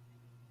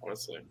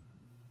 Honestly.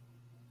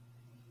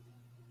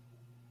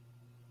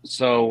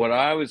 So what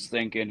I was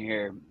thinking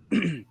here,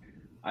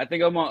 I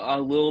think I'm a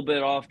little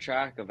bit off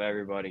track of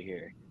everybody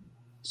here.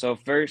 So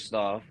first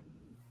off,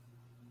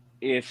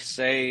 if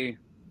say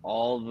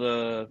all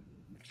the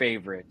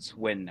favorites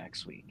win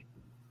next week,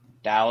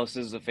 Dallas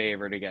is the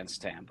favorite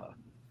against Tampa,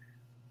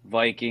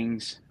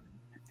 Vikings,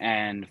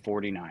 and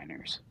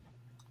 49ers.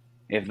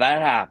 If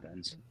that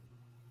happens,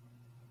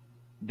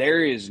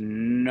 there is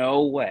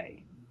no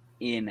way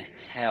in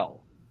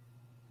hell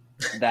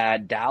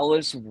that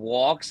Dallas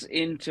walks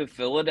into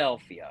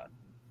Philadelphia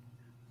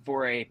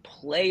for a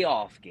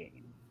playoff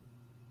game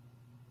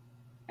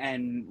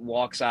and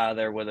walks out of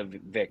there with a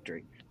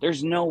victory.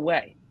 There's no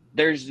way.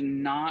 There's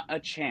not a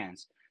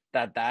chance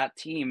that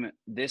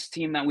this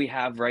team that we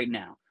have right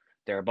now,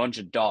 they're a bunch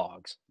of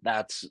dogs.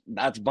 That's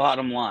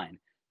bottom line.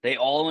 They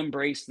all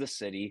embrace the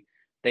city.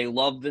 They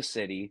love the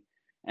city,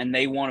 and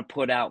they want to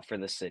put out for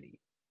the city.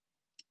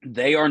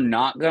 They are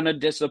not going to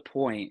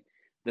disappoint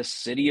the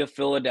city of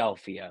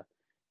Philadelphia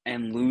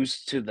and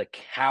lose to the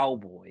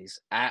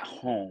Cowboys at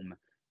home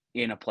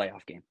in a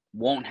playoff game.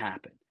 Won't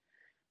happen.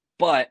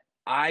 But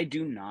I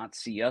do not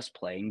see us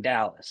playing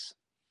Dallas.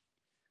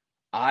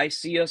 I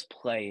see us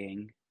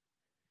playing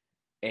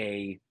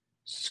a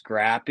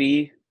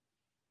scrappy,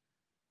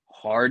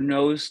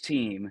 hard-nosed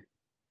team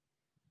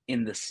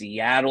in the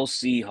Seattle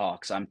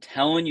Seahawks. I'm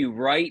telling you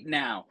right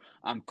now,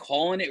 I'm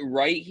calling it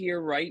right here,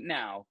 right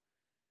now.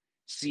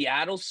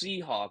 Seattle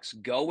Seahawks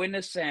go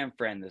into San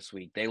Fran this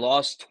week. They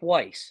lost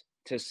twice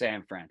to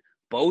San Fran.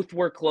 Both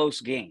were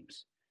close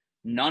games.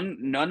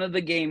 None of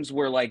the games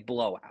were like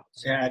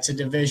blowouts. Yeah, it's a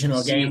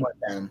divisional game with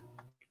them.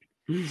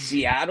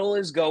 Seattle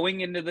is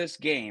going into this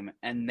game,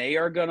 and they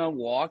are going to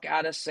walk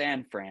out of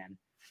San Fran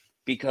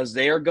because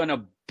they are going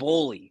to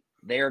bully.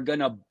 They are going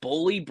to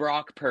bully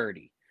Brock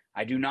Purdy.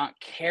 I do not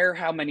care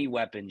how many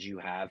weapons you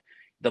have.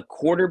 The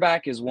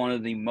quarterback is one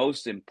of the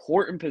most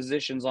important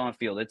positions on a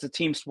field. It's a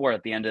team sport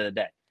at the end of the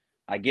day.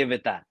 I give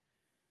it that.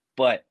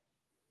 But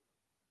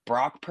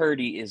Brock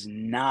Purdy is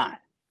not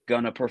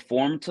going to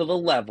perform to the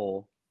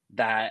level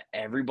that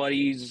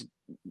everybody's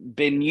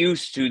been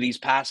used to these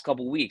past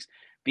couple weeks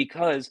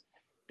because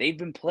they've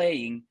been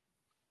playing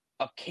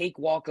a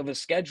cakewalk of a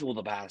schedule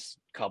the past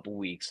couple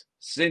weeks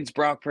since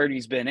Brock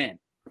Purdy's been in.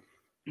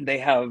 They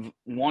have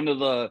one of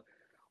the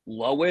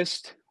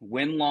lowest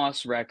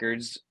win-loss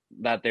records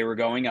that they were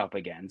going up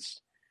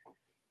against.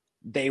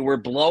 They were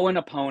blowing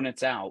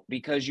opponents out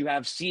because you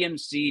have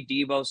CMC,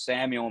 Deebo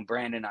Samuel, and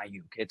Brandon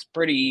Ayuk. It's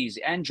pretty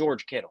easy. And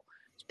George Kittle.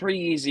 It's pretty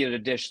easy to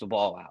dish the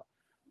ball out.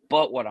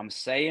 But what I'm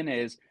saying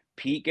is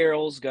Pete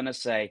Carroll's going to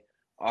say,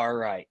 all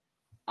right,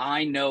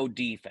 I know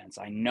defense.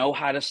 I know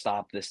how to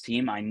stop this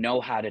team. I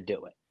know how to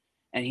do it.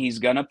 And he's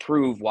going to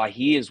prove why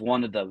he is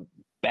one of the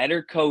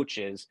better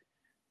coaches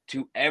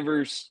to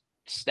ever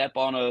step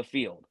on a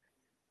field.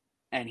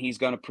 And he's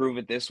going to prove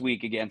it this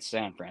week against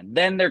San Fran.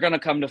 Then they're going to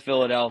come to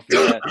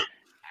Philadelphia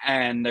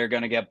and they're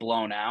going to get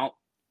blown out.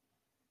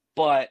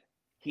 But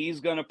he's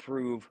going to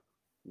prove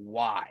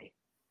why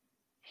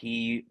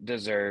he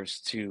deserves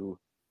to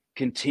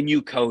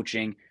continue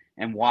coaching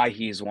and why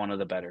he's one of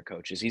the better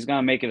coaches. He's going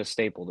to make it a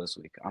staple this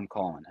week. I'm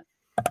calling it.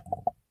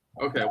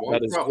 Okay.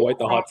 That is quite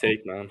the hot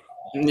take, man.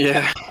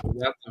 Yeah.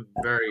 That's a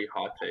very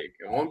hot take.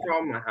 And one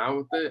problem I have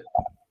with it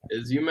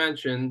is you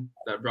mentioned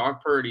that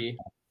Brock Purdy,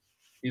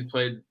 he's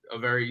played a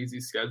very easy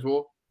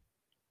schedule.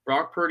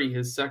 Brock Purdy,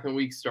 his second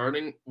week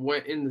starting,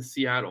 went into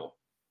Seattle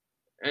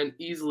and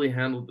easily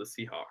handled the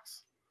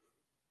Seahawks.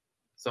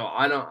 So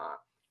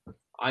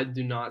I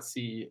do not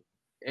see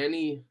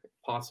any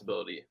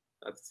possibility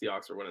that the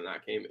Seahawks are winning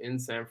that game in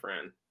San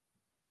Fran.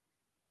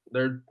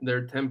 They're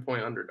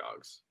 10-point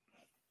underdogs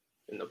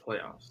in the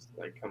playoffs.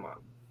 Like, come on.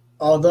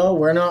 Although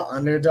we're not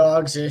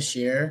underdogs this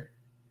year,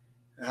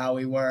 how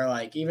we were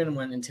like even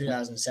when in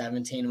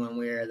 2017 when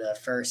we were the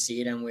first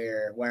seed and we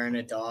were wearing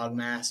the dog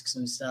masks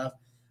and stuff,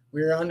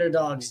 we were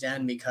underdogs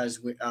then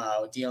because we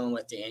dealing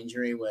with the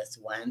injury with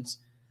Wentz.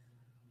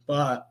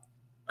 But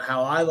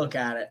how I look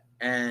at it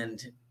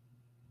and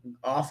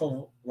off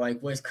of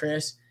like with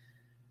Chris,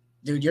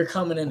 dude, you're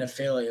coming into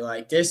Philly.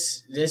 Like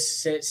this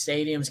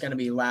stadium's going to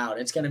be loud.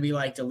 It's going to be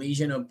like the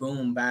Legion of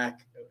Boom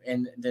back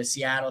in the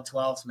Seattle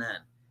 12th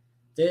man.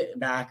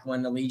 Back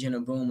when the Legion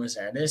of Boom was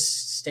there. This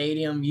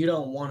stadium, you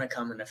don't want to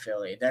come into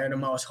Philly. They're the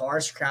most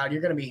harsh crowd.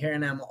 You're going to be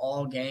hearing them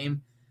all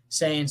game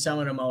saying some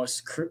of the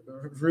most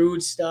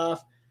rude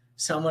stuff,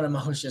 some of the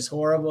most just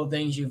horrible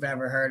things you've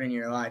ever heard in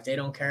your life. They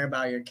don't care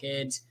about your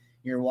kids,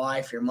 your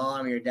wife, your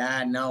mom, your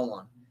dad, no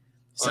one.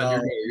 So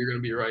you're going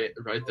to be right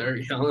there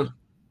yelling.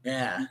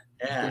 Yeah.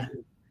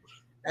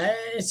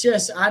 It's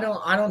just I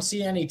don't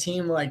see any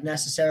team like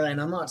necessarily,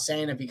 and I'm not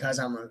saying it because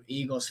I'm an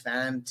Eagles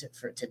fan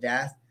to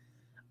death.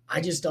 I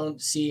just don't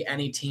see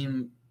any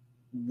team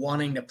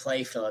wanting to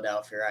play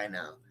Philadelphia right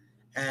now.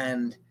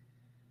 And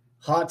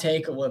hot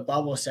take of what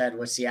Bubble said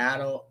with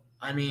Seattle,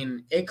 I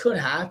mean, it could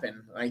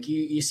happen. Like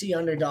you see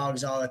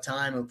underdogs all the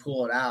time who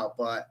pull it out,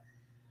 but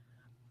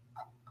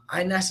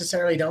I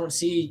necessarily don't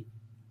see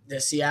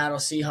the Seattle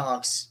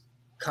Seahawks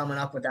coming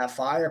up with that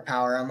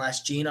firepower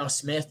unless Geno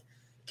Smith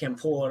can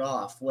pull it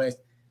off. With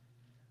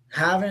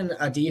having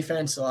a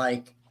defense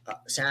like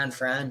San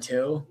Fran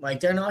too,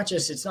 like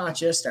it's not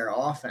just their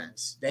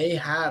offense. They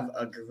have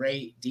a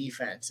great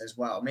defense as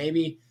well.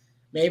 Maybe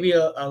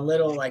a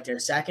little like their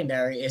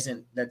secondary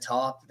isn't the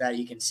top that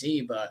you can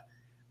see, but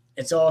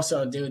it's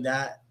also, dude,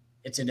 that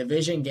it's a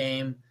division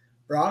game.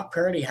 Brock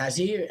Purdy, has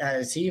he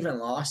even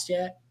lost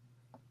yet?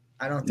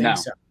 I don't think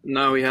so.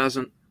 No, he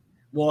hasn't.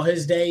 Well,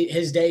 his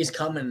day's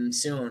coming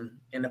soon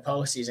in the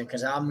postseason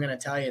because I'm gonna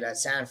tell you that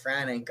San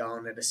Fran ain't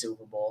going to the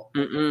Super Bowl.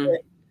 Mm-mm.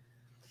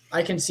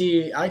 I can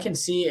see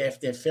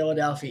if the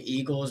Philadelphia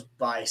Eagles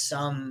by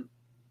some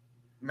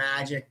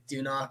magic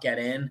do not get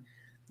in,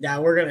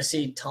 that we're gonna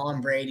see Tom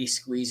Brady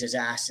squeeze his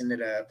ass into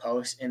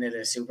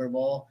the Super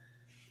Bowl.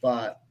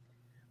 But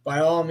by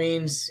all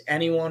means,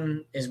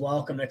 anyone is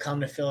welcome to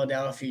come to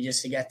Philadelphia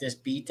just to get this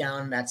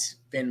beatdown that's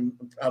been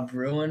a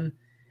brewing,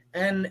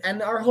 and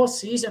our whole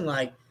season,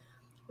 like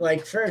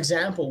for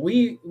example,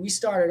 we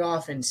started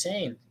off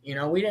insane. You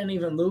know, we didn't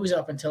even lose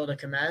up until the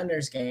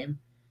Commanders game.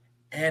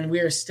 And we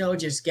are still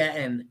just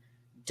getting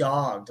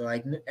dogged.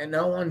 Like, and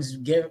no one's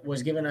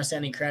was giving us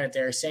any credit.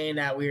 They're saying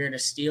that we were the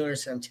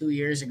Steelers from 2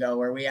 years ago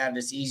where we have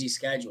this easy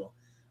schedule.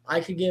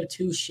 I could give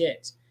two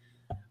shits.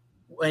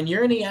 When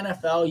you're in the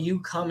NFL,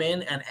 you come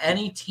in and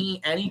any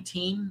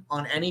team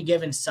on any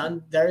given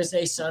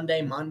Thursday,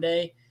 Sunday,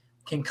 Monday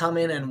can come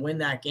in and win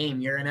that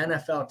game. You're an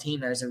NFL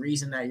team. There's a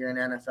reason that you're an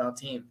NFL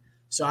team.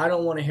 So I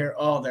don't want to hear,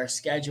 oh, their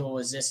schedule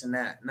was this and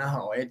that.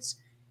 No, it's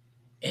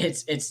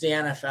the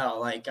NFL.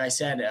 Like I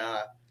said,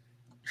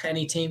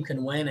 any team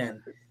can win,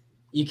 and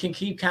you can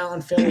keep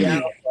counting Philly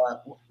out.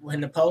 But when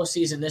the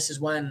postseason, this is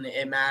when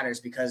it matters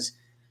because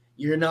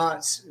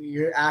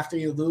after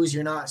you lose,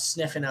 you're not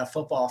sniffing a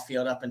football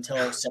field up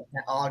until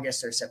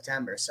August or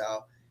September.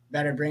 So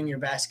better bring your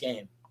best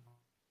game.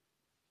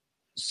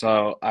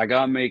 So I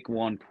got to make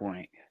one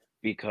point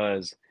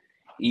because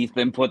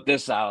Ethan put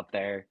this out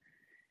there.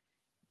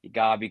 You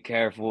got to be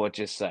careful what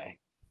you say.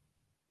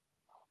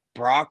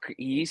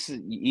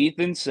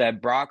 Ethan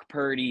said Brock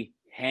Purdy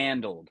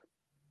handled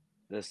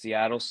the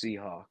Seattle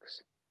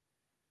Seahawks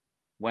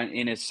went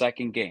in his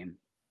second game.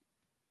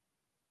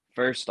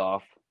 First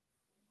off,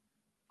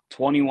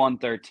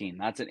 21-13.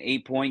 That's an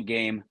 8-point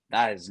game.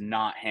 That is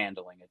not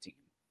handling a team.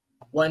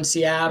 When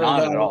Seattle,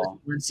 Not at all.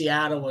 When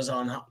Seattle was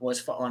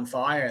on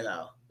fire,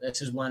 though,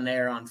 this is when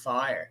they're on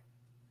fire,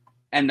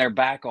 and they're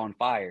back on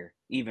fire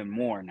even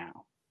more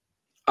now.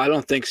 I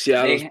don't think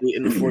Seattle's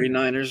beating the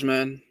 49ers,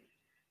 man.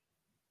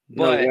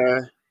 No way.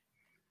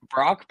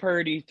 Brock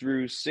Purdy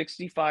threw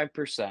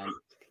 65%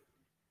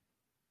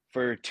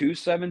 for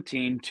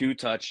 217, 2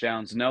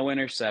 touchdowns, no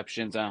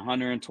interceptions, and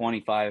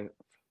 125.9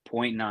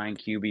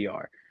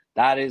 QBR.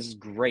 That is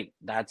great.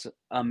 That's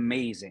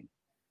amazing.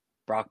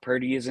 Brock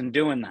Purdy isn't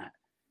doing that.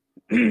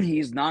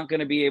 He's not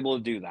going to be able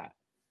to do that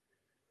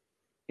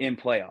in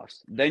playoffs.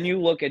 Then you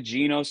look at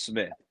Geno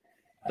Smith,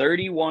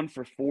 31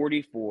 for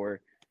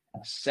 44,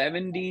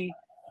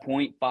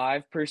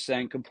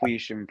 70.5%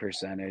 completion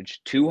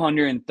percentage,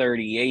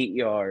 238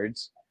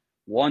 yards,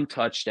 1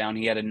 touchdown.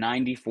 He had a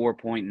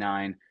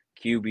 94.9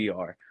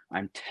 QBR.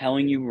 I'm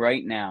telling you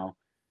right now,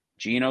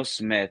 Geno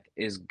Smith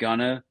is going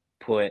to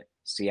put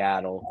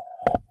Seattle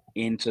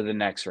into the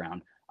next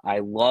round.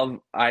 I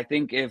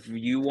think if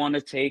you want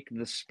to take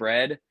the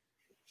spread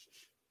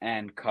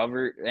and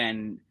cover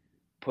and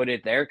put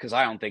it there, because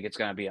I don't think it's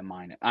going to be a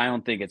minus. I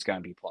don't think it's going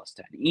to be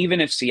 +10. Even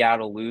if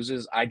Seattle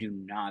loses, I do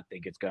not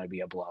think it's going to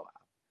be a blowout.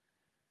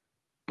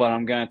 But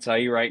I'm going to tell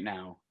you right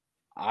now,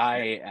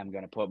 I am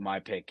going to put my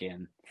pick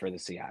in for the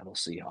Seattle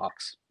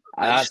Seahawks.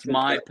 That's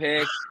my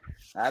pick.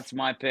 That's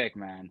my pick,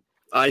 man.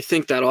 I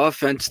think that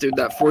offense, dude,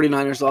 that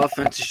 49ers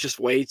offense is just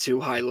way too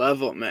high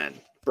level, man.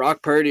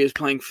 Brock Purdy is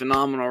playing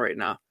phenomenal right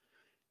now.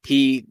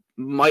 He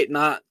might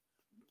not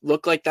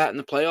look like that in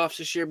the playoffs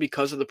this year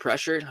because of the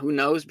pressure. Who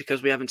knows?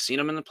 Because we haven't seen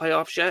him in the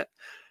playoffs yet.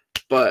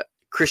 But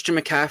Christian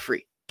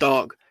McCaffrey,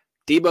 dog.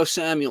 Deebo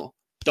Samuel,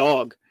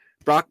 dog.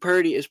 Brock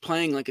Purdy is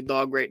playing like a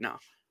dog right now.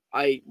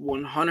 I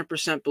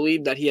 100%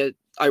 believe that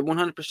I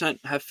 100%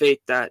 have faith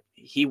that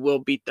he will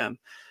beat them.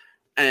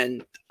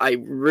 And I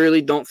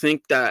really don't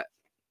think that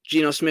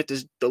Geno Smith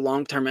is the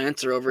long-term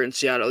answer over in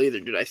Seattle either,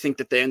 dude. I think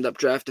that they end up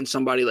drafting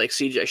somebody like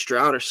C.J.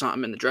 Stroud or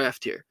something in the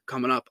draft here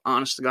coming up.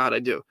 Honest to God, I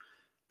do.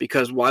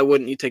 Because why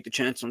wouldn't you take the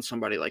chance on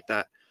somebody like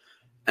that?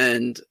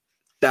 And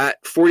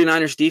that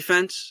 49ers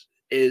defense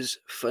is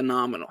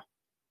phenomenal.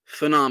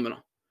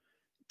 Phenomenal.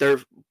 They're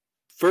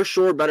for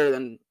sure better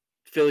than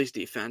Phillies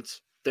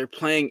defense. They're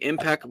playing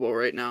impeccable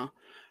right now.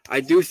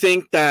 I do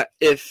think that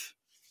if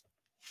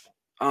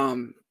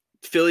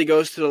Philly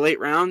goes to the late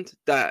round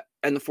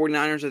and the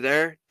 49ers are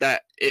there,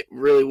 that it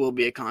really will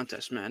be a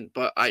contest, man.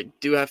 But I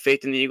do have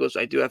faith in the Eagles.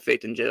 I do have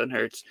faith in Jalen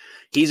Hurts.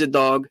 He's a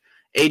dog.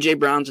 A.J.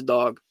 Brown's a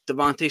dog.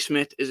 Devontae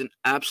Smith is an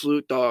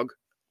absolute dog.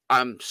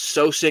 I'm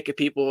so sick of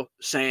people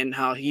saying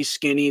how he's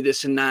skinny,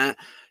 this and that.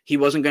 He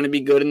wasn't going to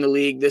be good in the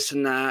league, this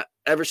and that.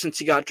 Ever since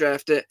he got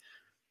drafted,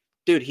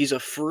 dude, he's a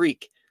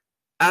freak.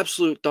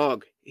 Absolute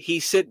dog. He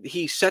set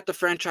the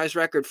franchise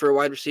record for a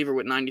wide receiver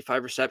with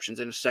 95 receptions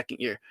in his second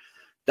year.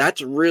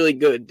 That's really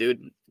good,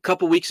 dude. A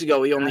couple weeks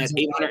ago, he only had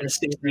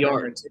 860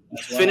 yards.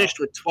 He finished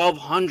with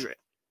 1,200.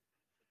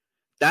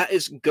 That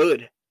is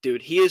good,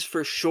 dude. He is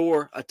for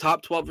sure a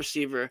top 12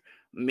 receiver,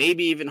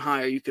 maybe even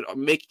higher. You could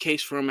make a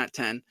case for him at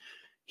 10.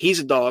 He's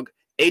a dog.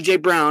 A.J.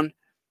 Brown,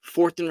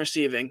 4th in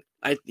receiving.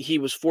 He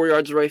was 4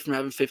 yards away from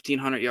having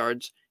 1,500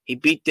 yards. He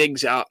beat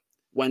Diggs out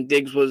when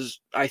Diggs was,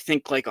 I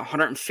think, like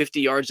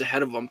 150 yards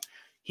ahead of him.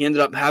 He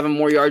ended up having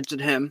more yards than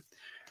him.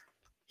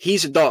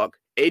 He's a dog.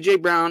 A.J.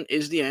 Brown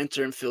is the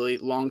answer in Philly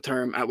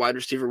long-term at wide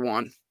receiver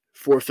 1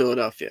 for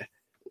Philadelphia.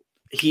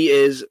 He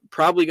is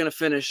probably going to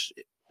finish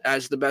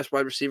as the best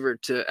wide receiver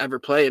to ever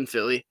play in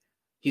Philly.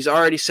 He's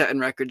already setting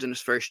records in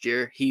his first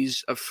year.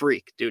 He's a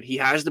freak, dude. He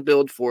has the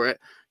build for it.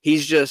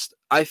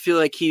 I feel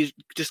like he's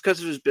just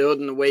because of his build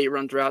and the way he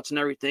runs routes and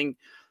everything,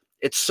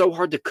 it's so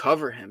hard to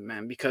cover him,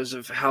 man, because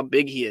of how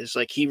big he is.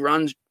 Like, he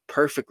runs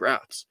perfect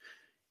routes.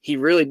 He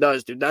really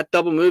does, dude. That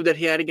double move that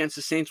he had against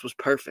the Saints was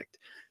perfect.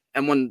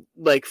 And when,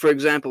 like, for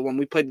example, when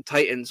we played the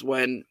Titans,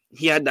 when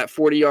he had that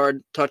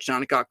 40-yard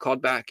touchdown, it got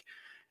called back,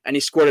 and he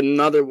scored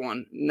another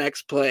one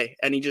next play,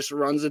 and he just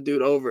runs the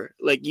dude over.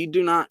 Like, you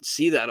do not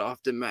see that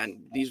often,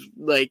 man. He's a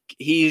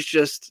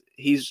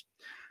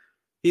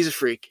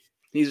freak.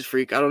 He's a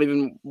freak. I don't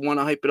even want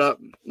to hype it up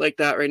like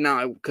that right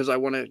now because I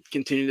want to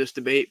continue this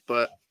debate,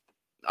 but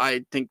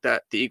I think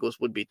that the Eagles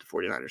would beat the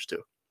 49ers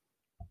too.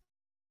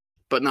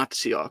 But not the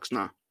Seahawks,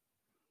 no.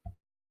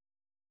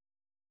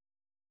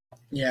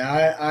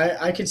 Yeah,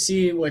 I could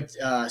see with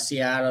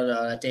Seattle,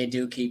 though, that they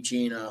do keep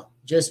Geno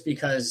just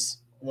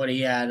because what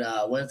he had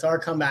with our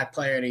comeback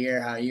player of the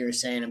year, how you were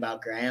saying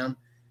about Graham.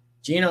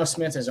 Geno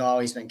Smith has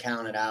always been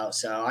counted out.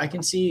 So I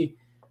can see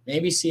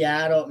maybe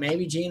Seattle,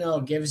 maybe Geno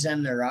gives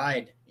them the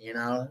ride. You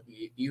know,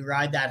 you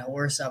ride that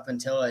horse up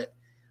until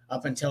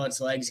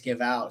its legs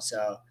give out.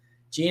 So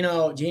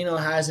Gino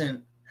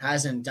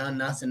hasn't done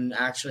nothing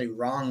actually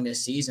wrong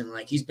this season.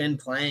 Like, he's been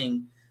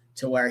playing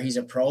to where he's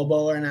a Pro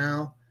Bowler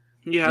now.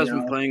 He has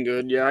been playing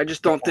good. Yeah, I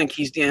just don't think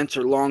he's the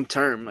answer long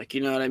term. Like,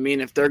 you know what I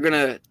mean? If they're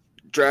gonna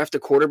draft a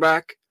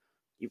quarterback,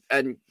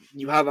 and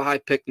you have a high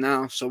pick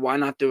now, so why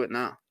not do it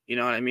now? You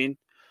know what I mean?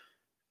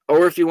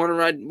 Or if you want to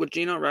ride with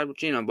Gino, ride with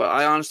Gino. But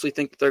I honestly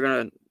think that they're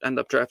gonna end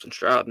up drafting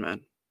Stroud,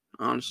 man.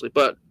 Honestly,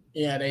 but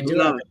yeah, they do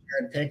have a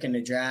third pick in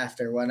the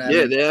draft or whatever.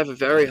 Yeah, they have a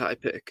very high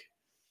pick.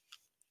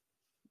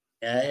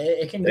 Yeah,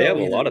 it can go. They have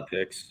a lot of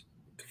picks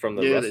from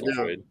the Russell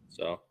trade,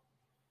 so.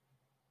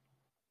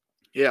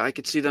 Yeah, I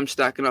could see them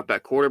stacking up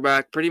at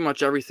quarterback, pretty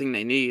much everything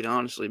they need,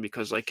 honestly,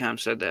 because like Cam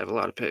said, they have a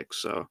lot of picks.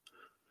 So,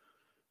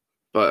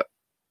 but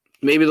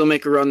maybe they'll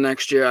make a run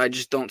next year. I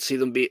just don't see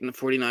them beating the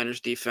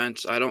 49ers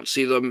defense. I don't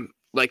see them,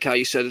 like how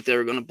you said that they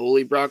were going to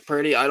bully Brock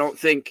Purdy. I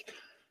think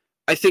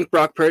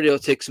Brock Purdy will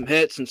take some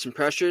hits and some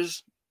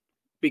pressures,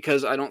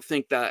 because I don't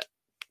think that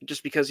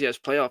just because he has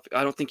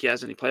I don't think he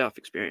has any playoff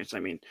experience. I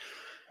mean,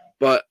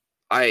 but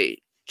I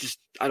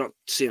don't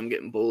see him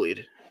getting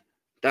bullied.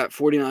 That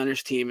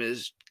 49ers team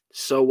is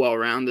so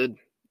well-rounded.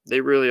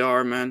 They really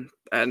are, man.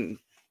 And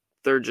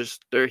they're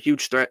a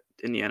huge threat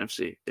in the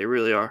NFC. They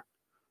really are.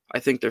 I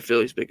think they're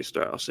Philly's biggest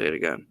threat. I'll say it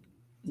again.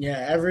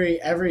 Yeah,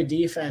 every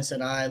defense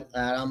that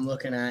I'm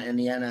looking at in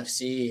the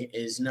NFC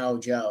is no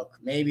joke.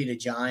 Maybe the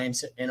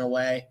Giants in a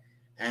way,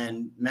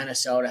 and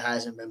Minnesota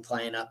hasn't been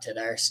playing up to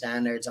their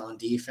standards on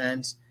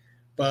defense.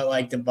 But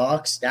like the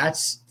Bucs,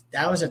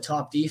 that was a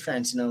top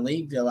defense in the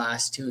league the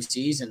last 2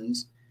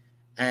 seasons.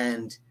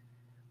 And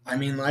I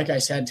mean, like I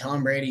said,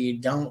 Tom Brady, you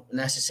don't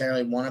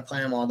necessarily want to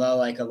play him, although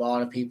like a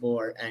lot of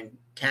people and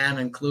Cam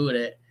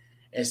included,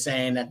 is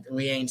saying that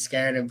we ain't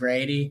scared of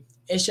Brady.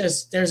 It's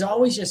just there's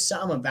always just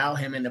something about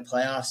him in the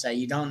playoffs that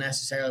you don't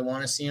necessarily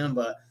want to see him.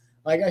 But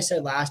like I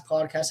said last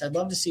podcast, I'd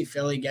love to see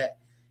Philly get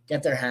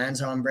their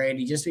hands on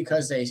Brady, just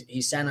because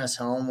he sent us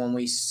home when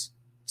we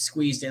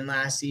squeezed in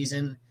last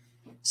season.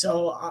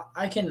 So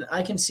I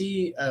can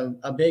see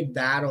a big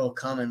battle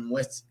coming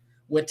with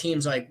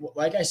teams like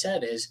I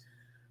said, is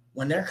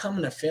when they're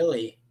coming to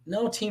Philly,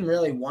 no team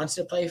really wants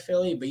to play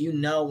Philly, but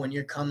when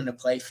you're coming to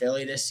play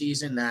Philly this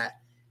season that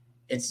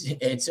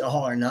it's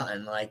all or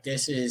nothing. Like,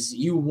 this is,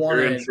 you want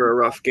You're in for a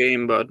rough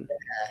game, bud.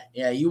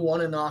 Yeah, you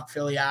want to knock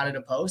Philly out of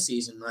the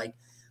postseason. Like,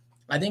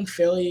 I think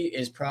Philly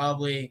is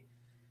probably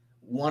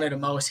one of the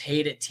most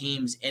hated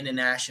teams in the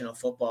National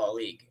Football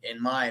League,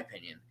 in my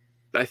opinion.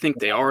 I think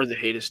they are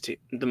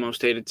the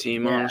most hated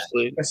team,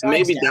 honestly.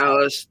 Maybe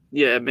Dallas.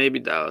 Yeah, maybe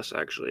Dallas,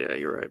 actually. Yeah,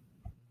 you're right.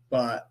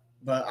 But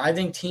I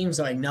think teams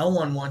like no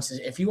one wants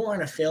to. If you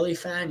aren't a Philly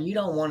fan, you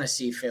don't want to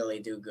see Philly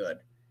do good.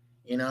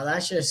 You know,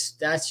 that's just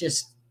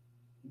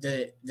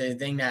the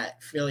thing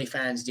that Philly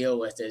fans deal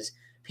with, is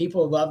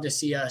people love to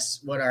see us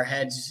with our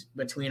heads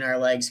between our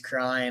legs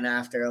crying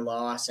after a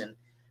loss and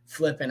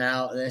flipping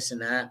out this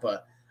and that.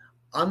 But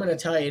I'm going to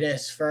tell you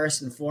this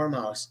first and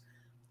foremost.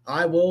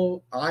 I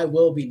will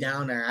be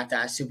down there at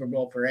that Super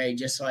Bowl parade,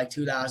 just like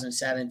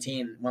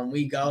 2017. When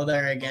we go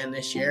there again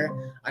this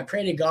year, I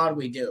pray to God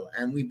we do,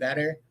 and we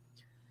better.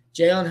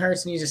 Jalen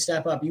Hurts needs to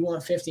step up. You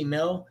want $50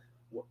 million?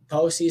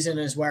 Postseason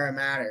is where it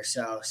matters.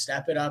 So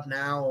step it up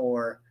now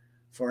or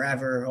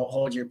forever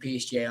hold your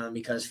peace, Jalen,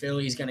 because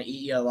Philly's going to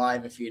eat you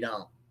alive if you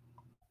don't.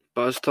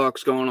 Buzz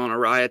Talk's going on a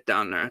riot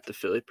down there at the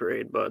Philly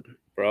parade, bud.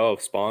 Bro,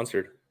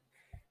 sponsored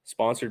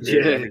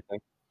beer and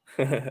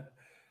everything.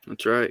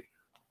 That's right.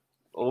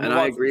 And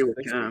I agree with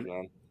Cam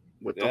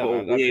with the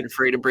whole we ain't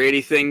afraid of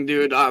Brady thing,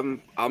 dude.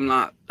 I'm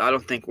not. I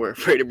don't think we're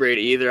afraid of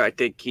Brady either. I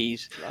think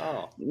he's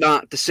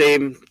not the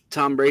same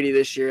Tom Brady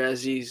this year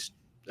as he's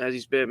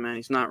been, man.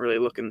 He's not really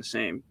looking the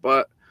same.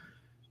 But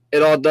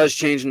it all does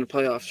change in the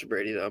playoffs for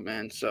Brady, though,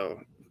 man. So,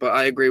 but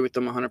I agree with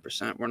them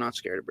 100%. We're not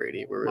scared of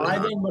Brady. We're really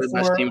not. We're the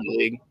best team in the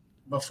league.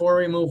 Before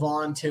we move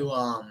on to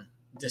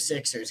the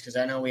Sixers, because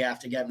I know we have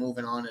to get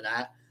moving on to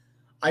that.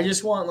 I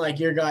just want like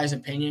your guys'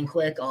 opinion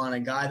quick on a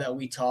guy that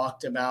we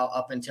talked about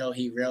up until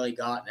he really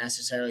got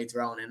necessarily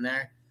thrown in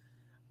there.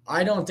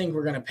 I don't think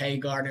we're going to pay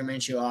Gardner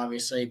Minshew,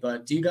 obviously,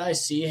 but do you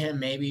guys see him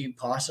maybe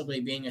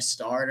possibly being a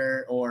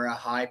starter or a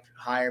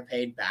higher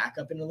paid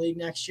backup in the league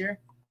next year?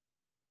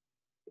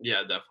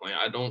 Yeah, definitely.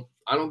 I don't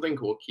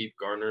think we'll keep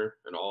Gardner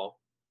at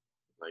all.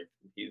 Like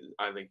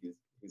I think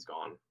he's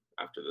gone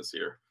after this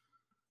year.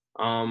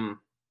 I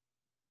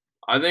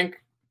think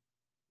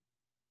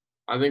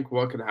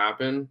what could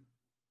happen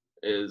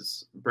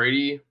is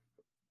Brady,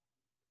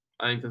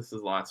 I think this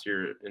is last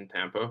year in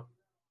Tampa.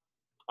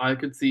 I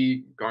could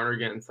see Garner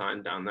getting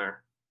signed down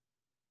there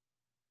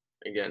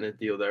and getting a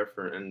deal there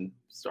and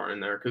starting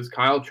there, because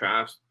Kyle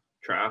Trask,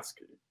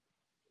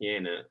 he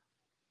ain't it.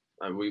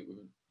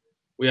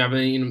 We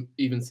haven't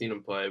even seen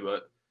him play,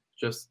 but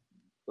just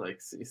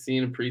like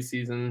seeing him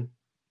preseason,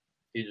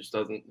 he just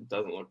doesn't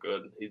look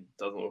good. He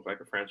doesn't look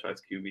like a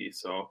franchise QB.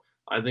 So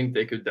I think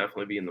they could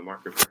definitely be in the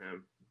market for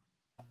him.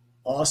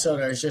 Also,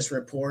 there's just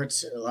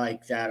reports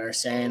like that are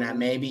saying that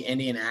maybe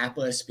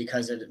Indianapolis,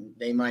 because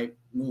they might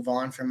move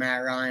on from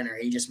Matt Ryan, or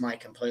he just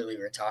might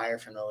completely retire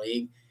from the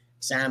league,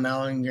 Sam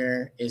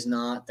Ellinger is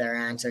not their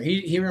answer.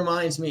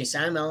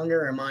 Sam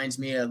Ellinger reminds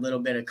me a little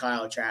bit of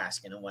Kyle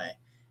Trask in a way.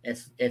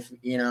 If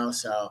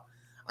so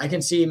I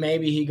can see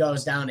maybe he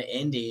goes down to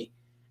Indy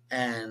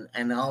and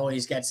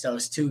always gets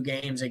those 2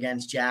 games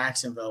against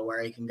Jacksonville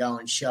where he can go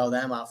and show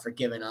them up for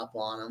giving up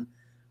on them.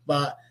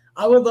 But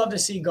I would love to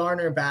see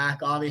Gardner back.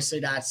 Obviously,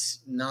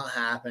 that's not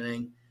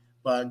happening.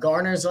 But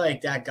Gardner's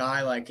like that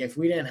guy. Like, if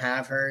we didn't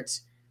have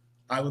Hurts,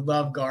 I would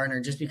love Gardner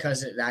just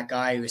because of that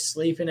guy who was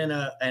sleeping in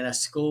a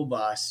school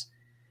bus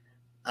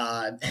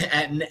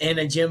in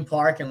a gym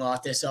parking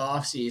lot this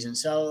offseason.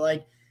 So,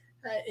 like,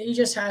 he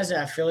just has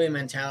that Philly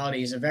mentality.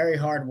 He's a very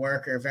hard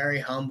worker, very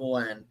humble,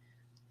 and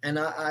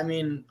I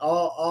mean,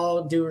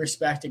 all due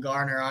respect to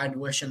Gardner, I'd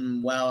wish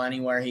him well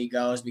anywhere he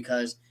goes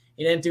because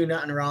he didn't do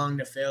nothing wrong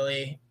to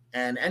Philly.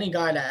 And any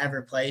guy that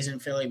ever plays in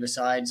Philly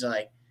besides,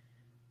 like,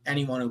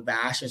 anyone who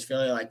bashes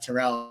Philly, like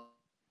Terrell,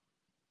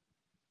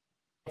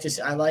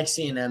 I like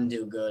seeing them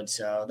do good.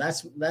 So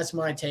that's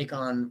my take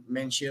on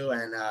Minshew.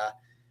 And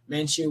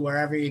Minshew,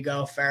 wherever you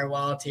go,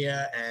 farewell to you,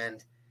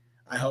 and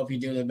I hope you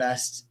do the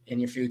best in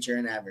your future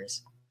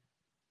endeavors.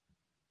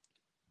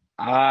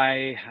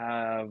 I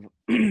have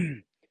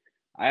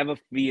a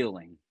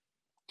feeling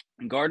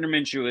Gardner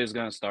Minshew is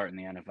going to start in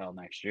the NFL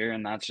next year,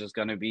 and that's just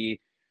going to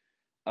be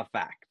a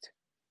fact.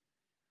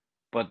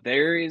 But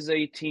there is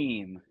a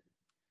team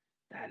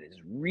that is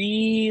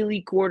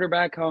really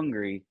quarterback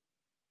hungry,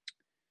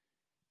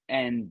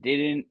 and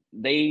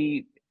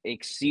they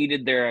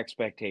exceeded their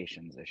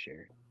expectations this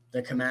year.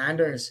 The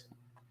Commanders.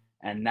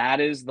 And that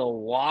is the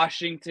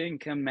Washington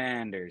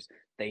Commanders.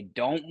 They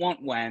don't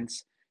want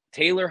Wentz.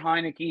 Taylor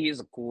Heineke is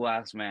a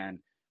cool-ass man.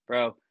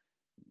 Bro,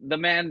 the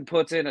man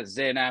puts in a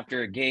zin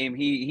after a game.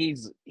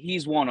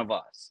 He's one of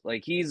us.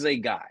 Like, he's a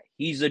guy.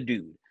 He's a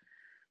dude.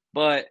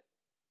 But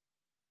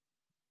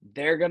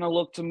they're going to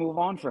look to move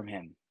on from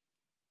him.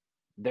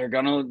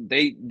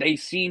 They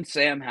seen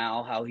Sam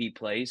Howell, how he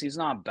plays. He's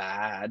not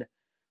bad,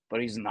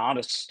 but he's not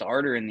a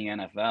starter in the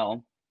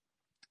NFL.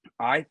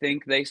 I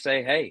think they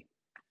say, hey,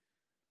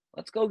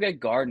 let's go get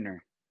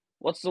Gardner.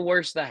 What's the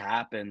worst that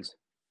happens?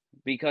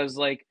 Because,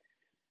 like,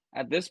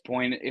 at this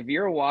point, if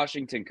you're a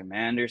Washington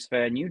Commanders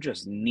fan, you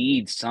just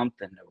need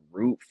something to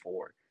root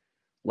for.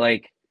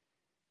 Like,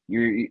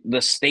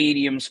 the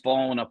stadium's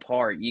falling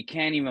apart. You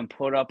can't even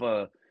put up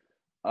a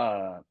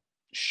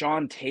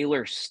Sean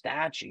Taylor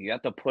statue. You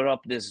have to put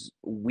up this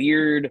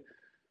weird,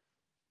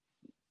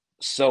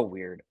 so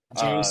weird.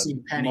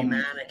 JC Penny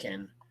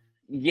mannequin.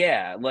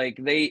 Yeah, like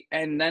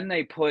then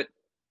they put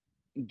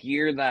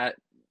gear that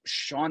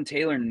Sean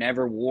Taylor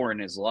never wore in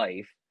his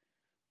life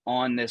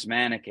on this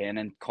mannequin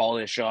and call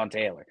it Sean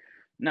Taylor.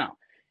 No,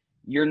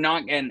 you're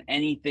not getting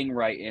anything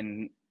right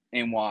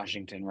in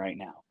Washington right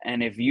now.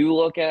 And if you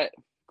look at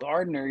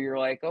Gardner, you're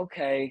like,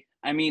 okay.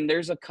 I mean,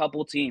 there's a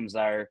couple teams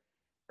that are,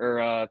 or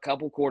a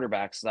couple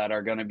quarterbacks that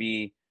are going to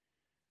be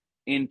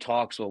in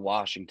talks with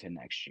Washington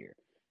next year.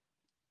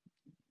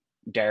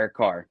 Derek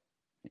Carr,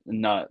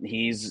 no,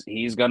 he's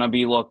going to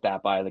be looked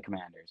at by the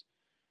Commanders.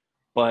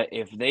 But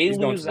if they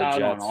lose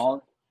out on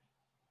all,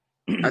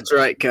 that's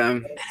right,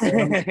 Cam.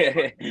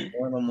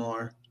 One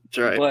more. That's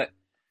right. But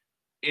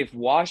if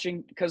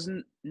Washington, because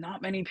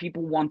not many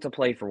people want to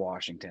play for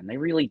Washington, they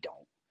really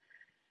don't.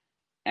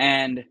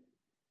 And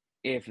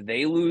if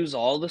they lose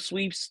all the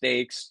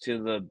sweepstakes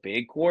to the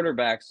big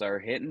quarterbacks that are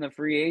hitting the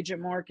free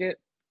agent market,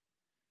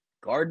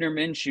 Gardner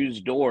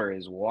Minshew's door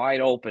is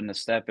wide open to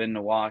step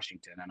into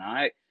Washington. And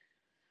I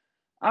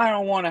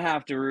don't want to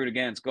have to root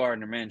against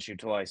Gardner Minshew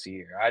twice a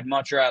year. I'd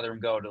much rather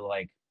him go to,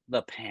 like,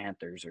 the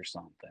Panthers or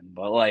something.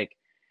 But, like,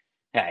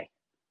 hey,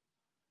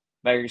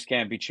 beggars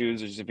can't be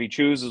choosers. If he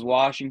chooses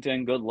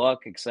Washington, good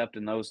luck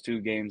accepting those 2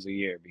 games a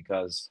year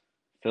because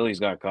Philly's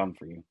going to come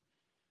for you.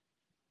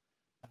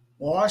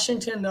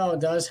 Washington, though,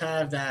 does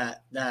have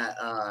that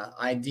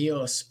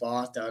ideal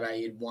spot, though, that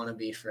you'd want to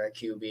be for a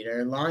QB.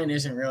 Their line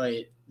isn't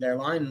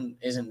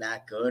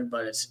that good,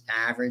 but it's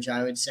average,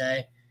 I would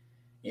say,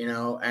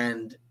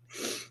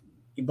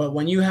 but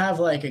when you have,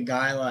 like, a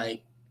guy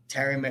like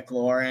Terry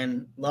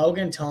McLaurin,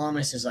 Logan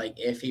Thomas is, like,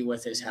 iffy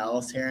with his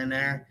health here and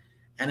there.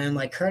 And then,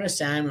 like, Curtis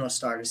Samuel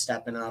started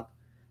stepping up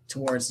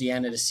towards the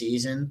end of the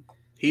season.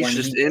 He's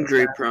just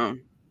injury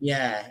prone.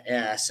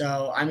 Yeah.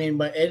 So, I mean,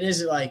 but it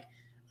is, like,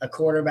 a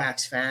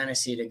quarterback's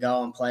fantasy to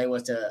go and play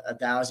with a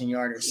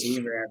 1,000-yard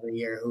receiver every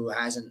year who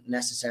hasn't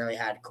necessarily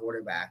had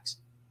quarterbacks.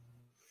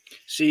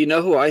 So you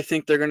know who I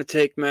think they're going to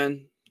take,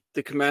 man?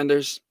 The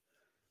Commanders.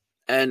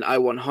 And I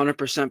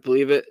 100%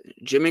 believe it.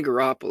 Jimmy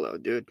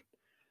Garoppolo, dude.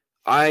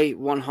 I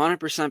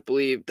 100%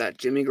 believe that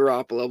Jimmy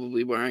Garoppolo will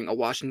be wearing a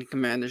Washington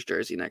Commanders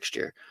jersey next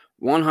year.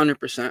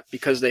 100%,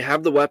 because they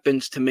have the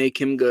weapons to make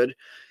him good.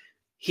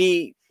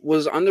 He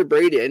was under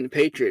Brady and the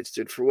Patriots,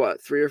 dude, for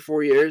what, 3 or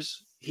 4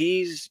 years?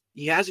 He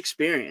has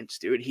experience,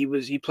 dude.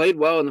 He played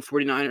well in the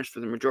 49ers for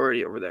the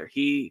majority over there.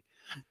 He's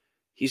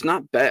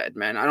not bad,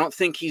 man. I don't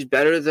think he's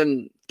better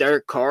than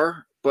Derek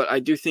Carr, but I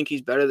do think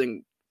he's better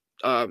than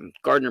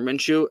Gardner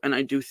Minshew, and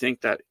I do think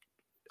that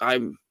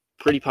I'm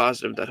pretty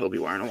positive that he'll be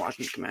wearing a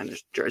Washington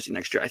Commanders jersey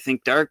next year. I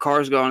think Derek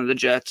Carr's going to the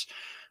Jets.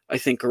 I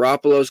think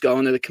Garoppolo's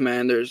going to the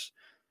Commanders.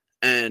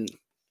 And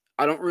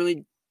I don't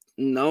really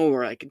know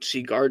where I could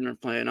see Gardner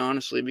playing,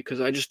 honestly,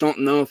 because I just don't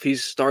know if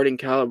he's starting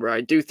caliber.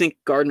 I do think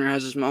Gardner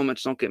has his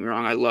moments. Don't get me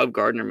wrong. I love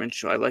Gardner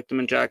Minshew. I liked him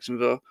in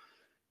Jacksonville.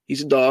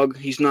 He's a dog.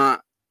 He's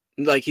not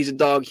like he's a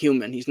dog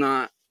human. He's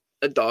not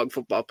a dog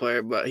football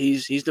player, but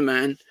he's the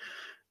man.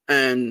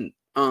 And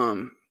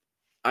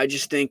I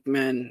just think,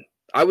 man,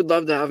 I would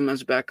love to have him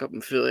as a backup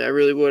in Philly. I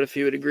really would. If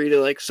he would agree to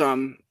like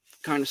some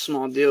kind of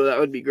small deal, that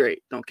would be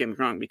great. Don't get me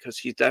wrong, because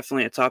he's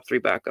definitely a top 3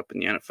 backup in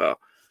the NFL.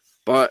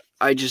 But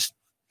I just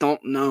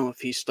don't know if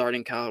he's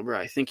starting caliber.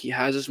 I think he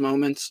has his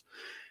moments.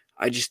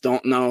 I just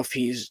don't know if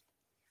he's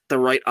the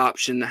right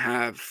option to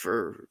have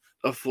for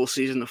a full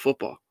season of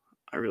football.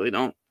 I really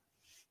don't.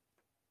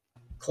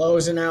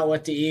 Closing out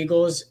with the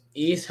Eagles.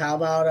 Eth, how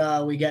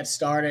about we get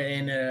started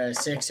in the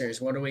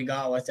Sixers? What do we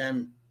got with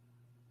them?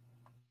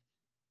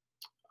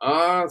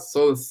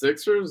 So the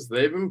Sixers,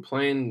 they've been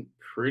playing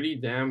pretty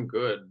damn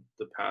good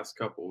the past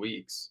couple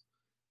weeks.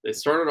 They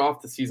started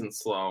off the season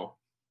slow.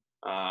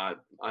 I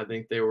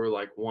think they were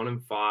like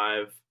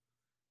 1-5,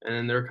 and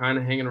then they're kind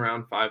of hanging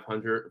around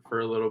 500 for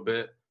a little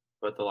bit.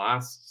 But the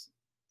last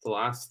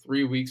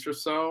 3 weeks or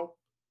so,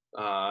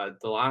 the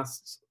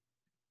last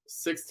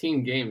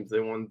 16 games, they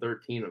won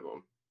 13 of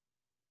them.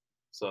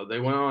 So they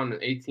went on an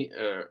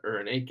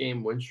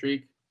 8-game win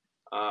streak.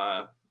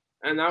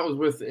 And that was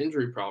with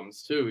injury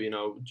problems too. You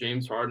know,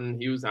 James Harden,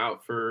 he was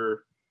out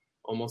for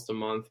almost a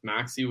month.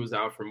 Maxey was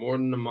out for more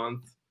than a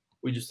month.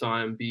 We just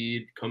saw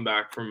Embiid come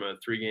back from a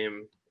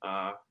three-game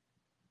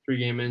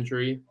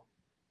injury.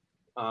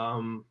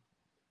 But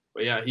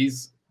yeah,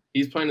 he's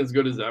playing as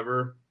good as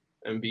ever.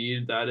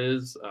 Embiid, that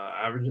is,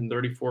 averaging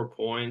 34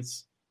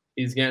 points.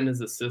 He's getting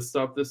his assists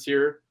up this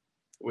year,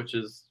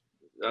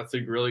 that's a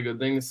really good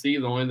thing to see.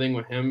 The only thing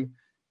with him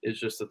is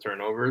just the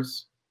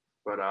turnovers.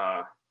 But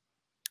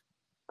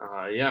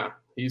yeah,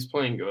 he's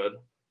playing good.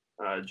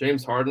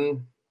 James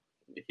Harden,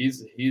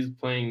 he's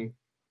playing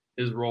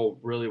his role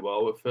really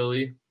well with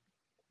Philly.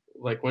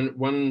 Like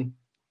when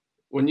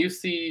you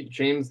see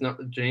James's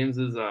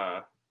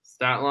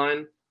stat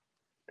line,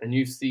 and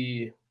you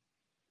see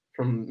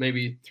from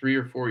maybe 3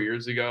 or 4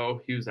 years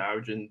ago, he was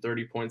averaging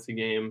 30 points a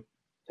game,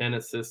 10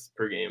 assists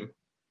per game.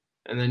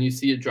 And then you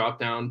see it drop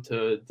down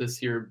to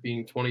this year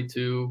being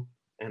 22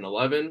 and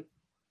 11.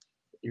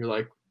 You're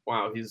like,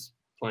 wow, he's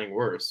playing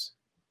worse.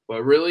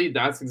 But really,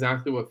 that's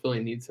exactly what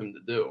Philly needs him to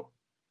do.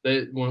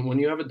 When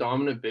you have a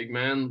dominant big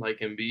man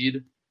like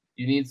Embiid,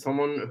 you need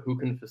someone who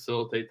can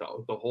facilitate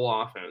the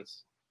whole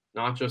offense,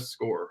 not just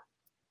score.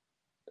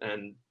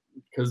 And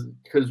because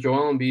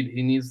Joel Embiid,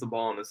 he needs the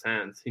ball in his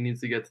hands. He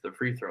needs to get to the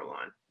free throw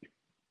line.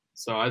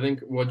 So I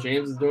think what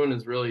James is doing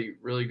is really,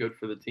 really good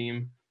for the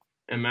team.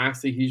 And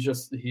Maxey, he's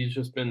just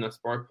been a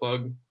spark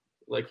plug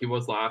like he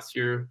was last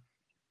year.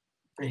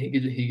 And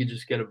he could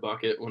just get a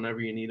bucket whenever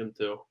you need him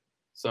to.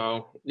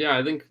 So yeah,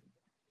 I think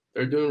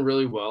they're doing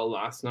really well.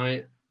 Last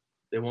night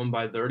they won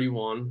by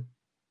 31.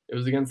 It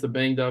was against a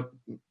banged up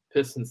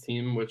Pistons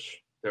team,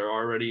 which they're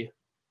already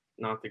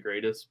not the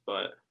greatest,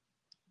 but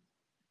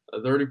a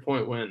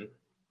 30-point win.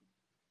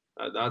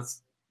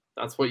 That's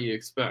what you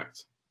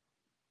expect.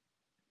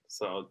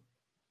 So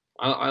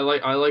I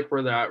like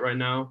where they're at right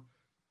now.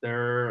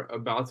 They're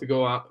about to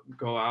go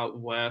out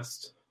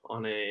west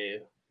on a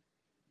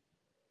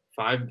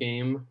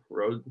 5-game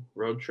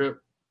road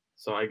trip.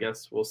 So I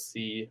guess we'll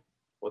see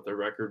what the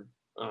record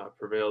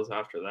prevails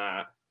after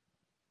that.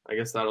 I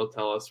guess that'll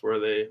tell us where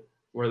they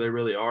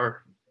really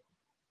are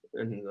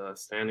in the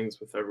standings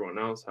with everyone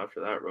else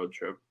after that road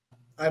trip.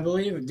 I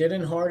believe,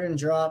 didn't Harden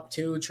drop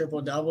 2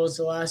 triple-doubles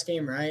the last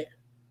game, right?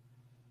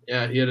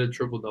 Yeah, he had a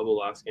triple-double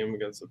last game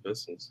against the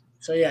Pistons.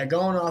 So, yeah,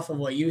 going off of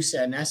what you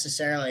said,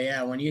 necessarily,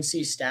 yeah, when you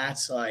see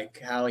stats like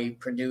how he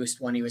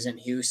produced when he was in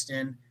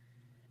Houston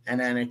and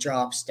then it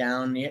drops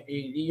down,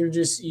 you're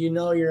just,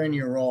 you're in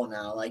your role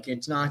now. Like,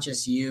 it's not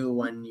just you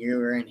when you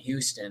were in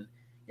Houston.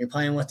 You're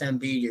playing with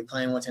Embiid. You're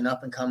playing with an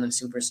up-and-coming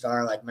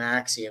superstar like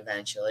Maxey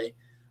eventually,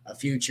 a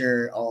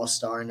future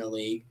all-star in the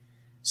league.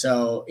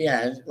 So,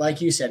 yeah, like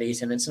you said,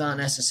 Ethan, it's not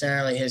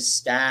necessarily his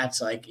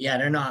stats. Like, yeah,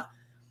 they're not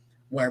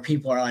where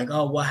people are like,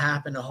 oh, what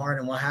happened to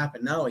Harden? What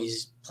happened? No,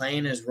 he's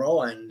playing his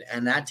role, and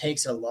that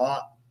takes a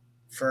lot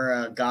for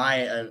a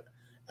guy,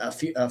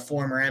 a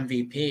former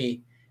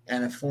MVP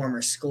and a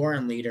former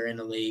scoring leader in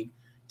the league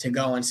to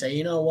go and say,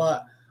 you know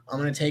what, I'm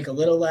going to take a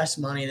little less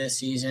money this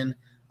season.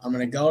 I'm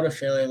going to go to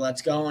Philly.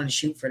 Let's go and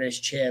shoot for this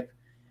chip,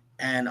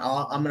 and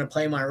I'm going to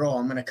play my role.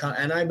 I'm going to come,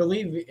 and I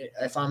believe,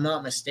 if I'm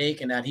not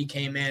mistaken, that he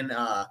came in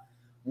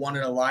one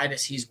of the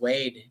lightest he's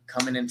weighed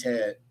coming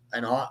into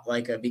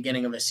a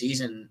beginning of a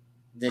season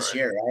this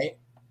year, right?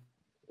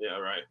 Yeah,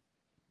 right.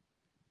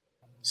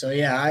 So,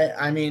 yeah,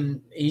 I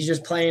mean, he's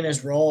just playing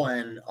his role.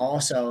 And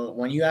also,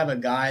 when you have a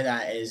guy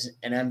that is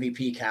an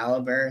MVP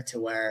caliber to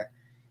where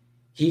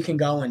he can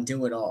go and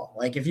do it all.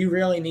 Like, if you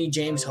really need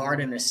James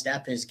Harden to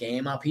step his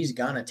game up, he's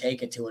going to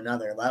take it to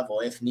another level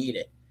if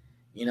needed.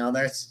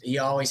 He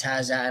always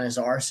has that in his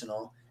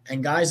arsenal.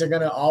 And guys are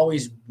going to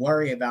always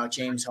worry about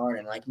James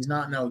Harden. Like, he's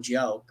not no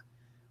joke.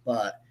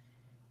 But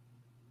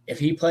if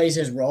he plays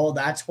his role,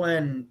 that's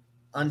when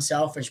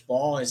unselfish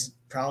ball is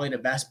probably the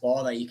best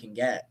ball that you can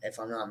get. If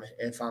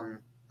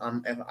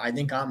I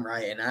think I'm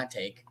right in that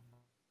take.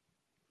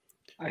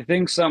 I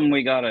think something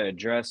we got to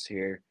address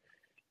here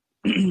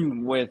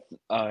with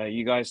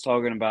you guys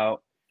talking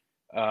about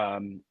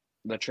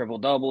the triple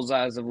doubles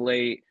as of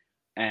late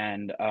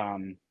and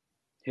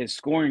his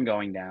scoring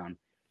going down.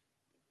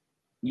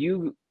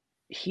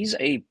 He's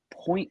a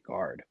point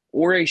guard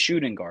or a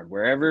shooting guard,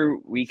 wherever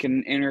we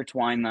can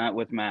intertwine that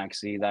with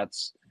Maxey.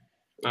 That's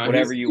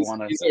whatever you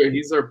want to say.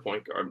 He's our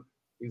point guard.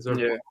 He's our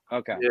point.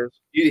 Okay.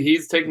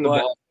 He's taking the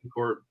ball in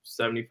court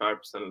 75%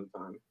 of the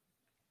time.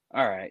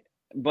 All right.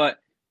 But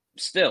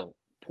still,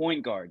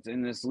 point guards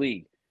in this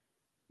league,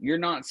 you're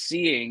not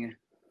seeing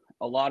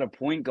a lot of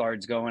point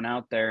guards going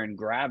out there and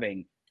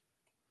grabbing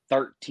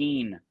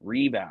 13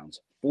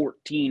 rebounds,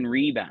 14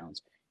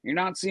 rebounds. You're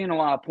not seeing a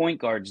lot of point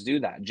guards do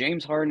that.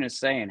 James Harden is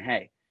saying,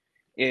 hey,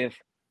 if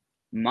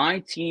my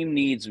team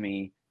needs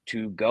me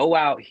to go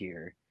out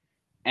here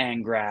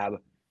and grab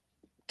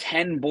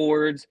 10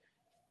 boards,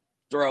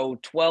 throw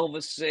 12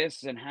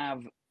 assists, and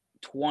have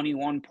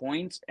 21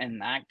 points,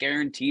 and that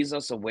guarantees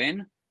us a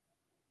win,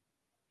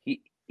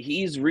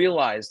 he's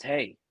realized,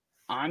 hey,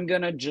 I'm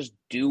going to just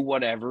do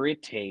whatever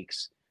it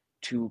takes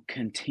to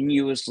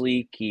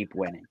continuously keep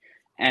winning.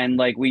 And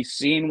like we've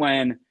seen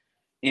when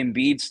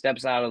Embiid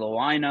steps out of the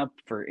lineup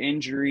for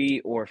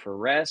injury or for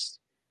rest,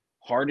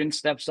 Harden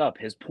steps up.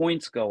 His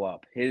points go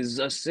up. His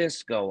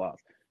assists go up.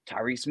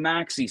 Tyrese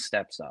Maxey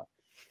steps up.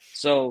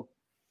 So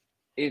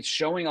it's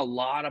showing a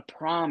lot of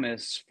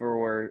promise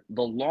for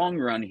the long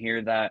run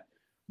here that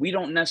we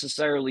don't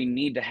necessarily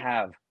need to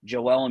have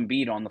Joel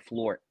Embiid on the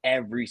floor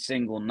every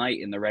single night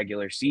in the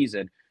regular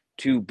season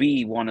to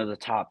be one of the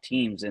top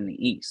teams in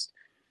the East.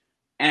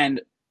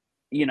 And,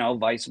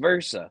 vice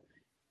versa.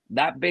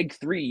 That big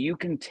three, you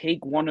can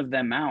take one of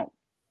them out.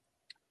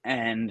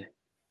 And,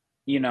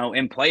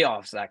 in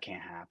playoffs, that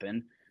can't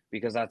happen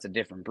because that's a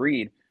different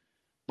breed.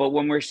 But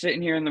when we're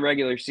sitting here in the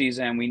regular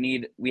season,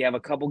 we have a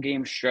couple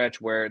game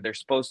stretch where they're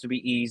supposed to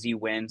be easy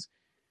wins.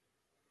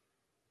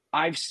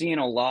 I've seen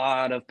a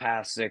lot of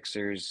past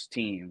Sixers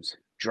teams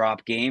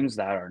drop games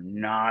that are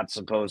not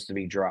supposed to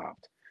be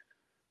dropped.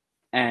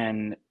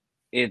 And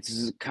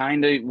it's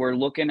we're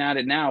looking at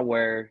it now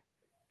where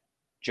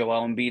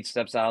Joel Embiid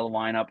steps out of the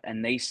lineup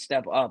and they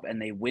step up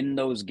and they win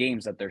those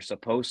games that they're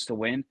supposed to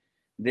win.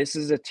 This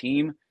is a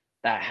team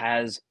that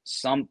has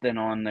something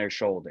on their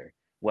shoulder,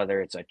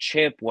 whether it's a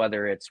chip,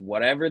 whether it's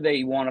whatever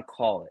they want to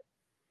call it.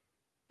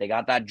 They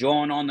got that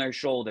joint on their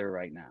shoulder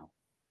right now.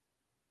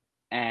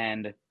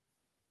 And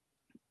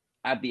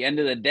at the end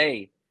of the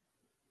day,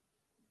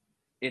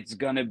 it's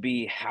going to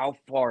be how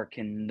far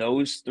can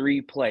those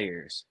three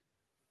players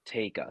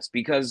take us?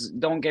 Because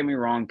don't get me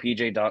wrong,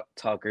 PJ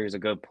Tucker is a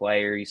good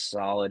player. He's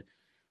solid.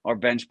 Our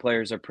bench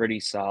players are pretty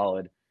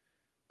solid.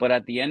 But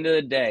at the end of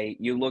the day,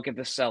 you look at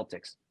the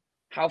Celtics.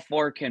 How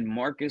far can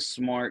Marcus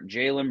Smart,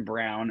 Jaylen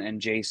Brown, and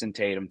Jason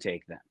Tatum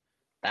take them?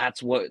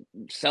 That's what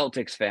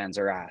Celtics fans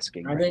are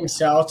asking. I think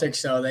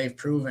Celtics, though, they've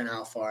proven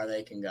how far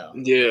they can go.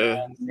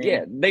 Yeah.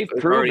 They've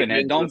proven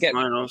it. Don't get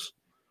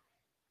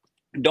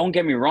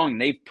me wrong,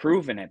 they've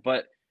proven it.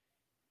 But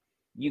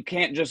you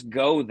can't just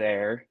go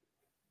there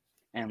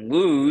and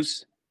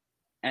lose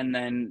and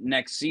then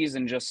next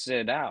season just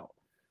sit out.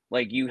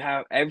 Like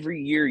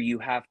every year you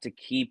have to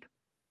keep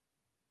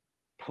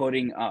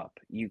putting up.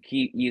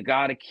 You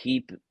got to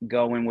keep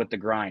going with the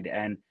grind.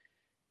 And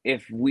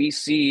if we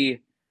see,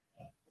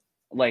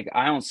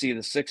 I don't see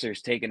the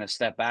Sixers taking a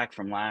step back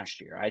from last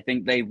year. I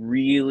think they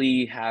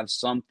really have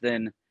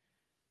something,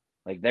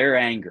 they're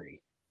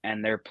angry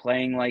and they're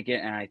playing like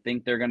it. And I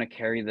think they're going to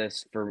carry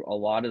this for a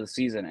lot of the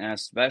season. And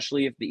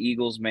especially if the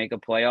Eagles make a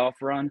playoff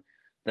run,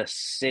 the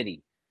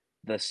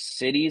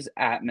city's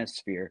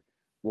atmosphere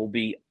will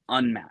be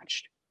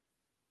unmatched.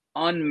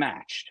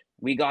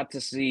 We got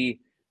to see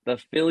the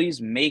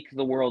Phillies make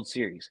the World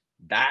Series.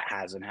 That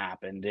hasn't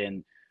happened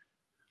in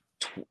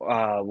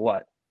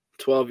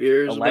 12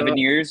 years, 11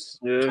 years,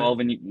 yeah.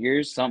 12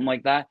 years, something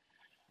like that.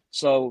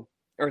 So,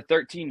 or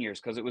 13 years,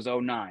 because it was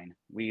 2009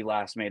 we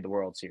last made the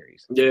World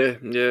Series. Yeah.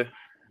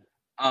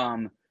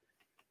 The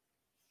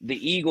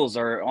Eagles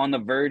are on the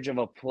verge of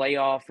a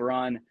playoff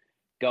run,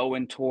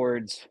 going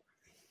towards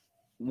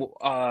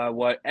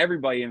what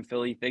everybody in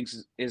Philly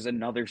thinks is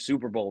another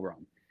Super Bowl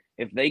run.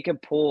 If they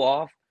could pull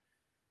off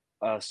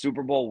a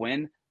Super Bowl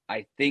win,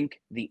 I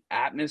think the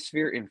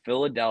atmosphere in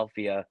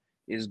Philadelphia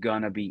is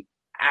going to be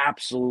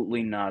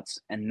absolutely nuts.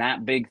 And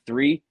that big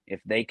three,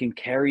 if they can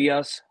carry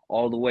us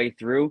all the way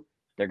through,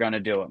 they're going to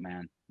do it,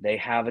 man. They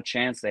have a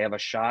chance. They have a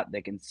shot.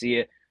 They can see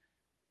it.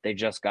 They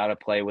just got to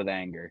play with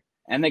anger.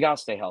 And they got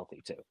to stay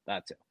healthy, too.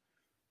 That, too.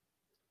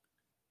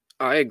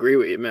 I agree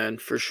with you, man,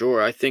 for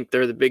sure. I think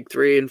they're the big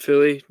three in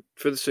Philly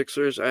for the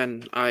Sixers,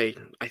 and I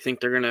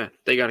think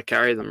they got to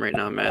carry them right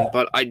now, man.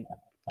 But I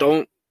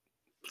don't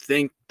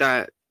think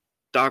that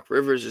Doc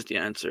Rivers is the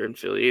answer in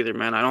Philly either,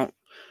 man.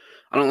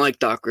 I don't like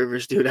Doc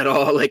Rivers, dude, at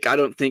all. Like, I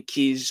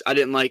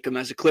didn't like him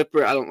as a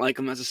Clipper. I don't like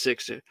him as a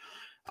Sixer.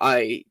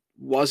 I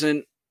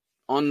wasn't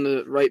on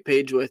the right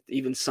page with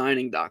even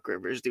signing Doc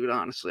Rivers, dude,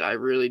 honestly. I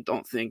really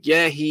don't think.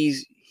 Yeah,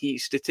 he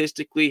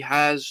statistically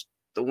has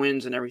the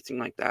wins and everything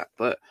like that,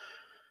 but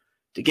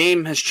the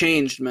game has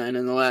changed, man,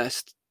 in the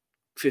last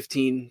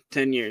 10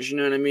 years. You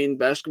know what I mean?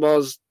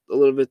 Basketball's a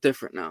little bit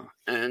different now.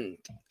 And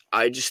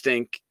I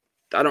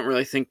don't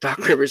really think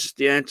Doc Rivers is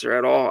the answer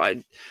at all.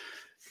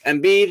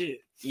 Embiid,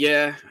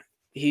 yeah,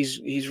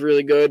 he's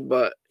really good,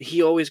 but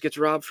he always gets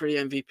robbed for the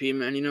MVP,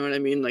 man. You know what I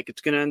mean? Like,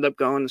 it's going to end up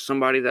going to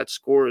somebody that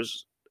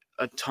scores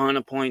a ton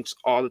of points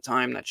all the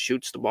time, that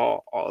shoots the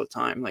ball all the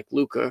time, like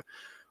Luka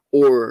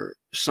or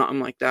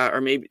something like that,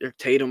 or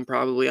Tatum,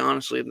 probably,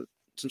 honestly.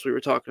 Since we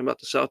were talking about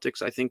the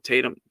Celtics, I think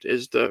Tatum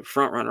is the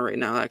front runner right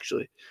now,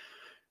 actually.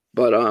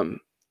 But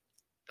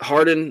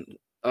Harden,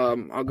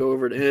 I'll go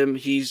over to him.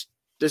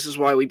 This is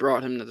why we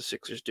brought him to the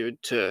Sixers,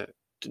 dude, to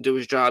do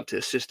his job, to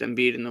assist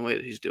Embiid in the way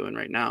that he's doing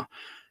right now.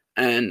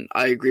 And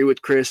I agree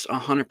with Chris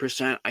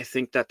 100%. I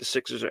think that the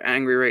Sixers are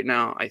angry right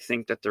now. I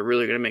think that they're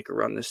really going to make a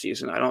run this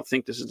season. I don't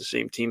think this is the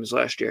same team as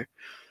last year.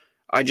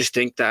 I just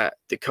think that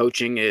the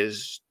coaching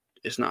is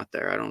not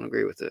there. I don't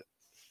agree with it.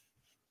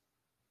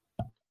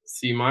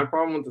 See, my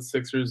problem with the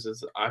Sixers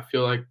is I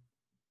feel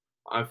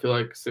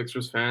like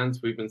Sixers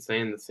fans, we've been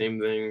saying the same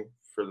thing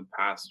for the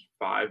past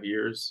 5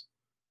 years.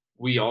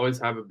 We always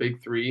have a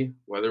big three,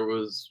 whether it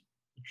was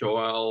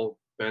Joel,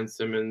 Ben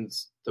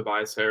Simmons,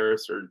 Tobias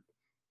Harris, or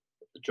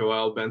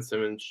Joel, Ben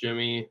Simmons,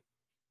 Jimmy,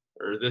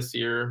 or this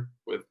year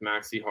with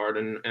Maxey,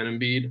 Harden,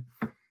 and Embiid.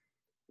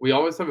 We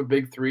always have a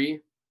big three,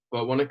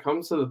 but when it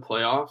comes to the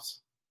playoffs,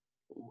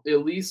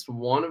 at least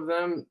one of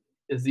them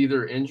is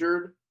either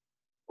injured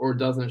or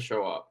doesn't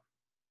show up.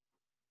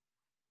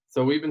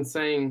 So we've been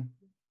saying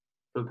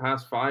for the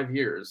past 5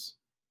 years,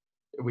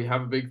 if we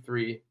have a big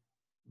three,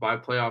 by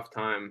playoff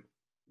time,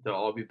 they'll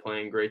all be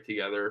playing great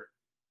together,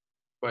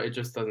 but it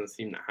just doesn't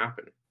seem to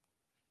happen.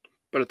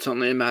 But it's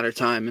only a matter of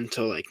time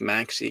until, like,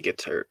 Maxey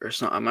gets hurt or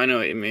something. I know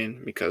what you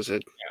mean, because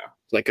it's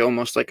like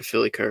almost like a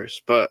Philly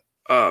curse. But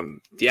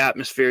the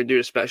atmosphere, dude,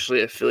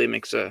 especially if Philly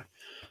the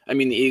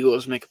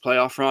Eagles make a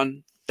playoff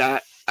run,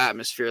 that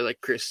atmosphere,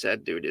 like Chris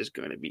said, dude, is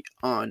going to be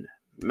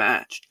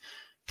unmatched.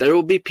 There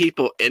will be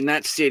people in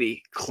that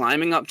city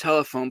climbing up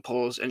telephone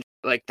poles and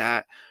like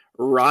that,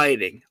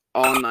 rioting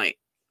all night.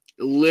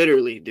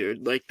 Literally,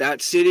 dude. Like,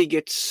 that city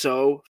gets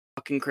so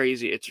fucking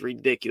crazy. It's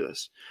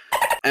ridiculous.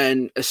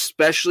 And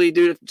especially,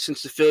 dude,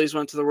 since the Phillies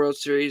went to the World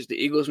Series,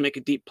 the Eagles make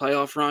a deep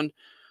playoff run,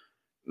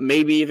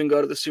 maybe even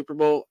go to the Super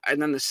Bowl,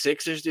 and then the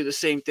Sixers do the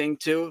same thing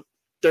too,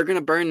 they're going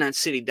to burn that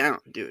city down,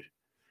 dude.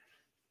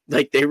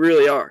 Like, they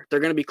really are. They're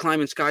going to be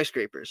climbing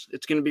skyscrapers.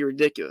 It's going to be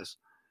ridiculous.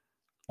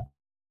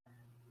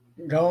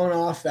 Going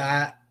off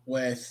that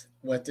with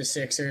the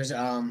Sixers,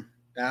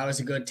 that was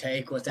a good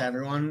take with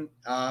everyone.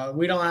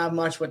 We don't have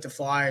much with the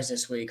Flyers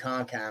this week,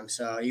 huh, Cam?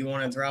 So you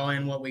want to throw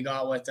in what we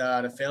got with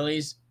the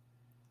Phillies?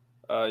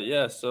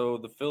 Yeah, so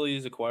the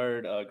Phillies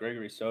acquired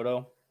Gregory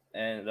Soto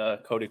and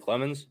Cody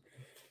Clemens.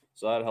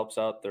 So that helps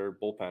out their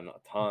bullpen a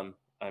ton.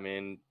 I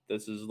mean,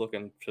 this is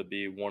looking to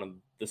be one of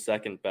the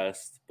second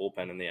best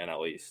bullpen in the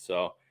NL East.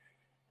 So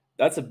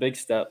that's a big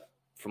step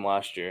from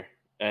last year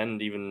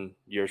and even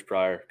years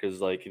prior, because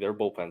like their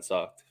bullpen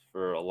sucked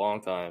for a long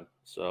time.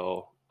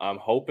 So I'm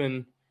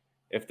hoping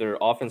if their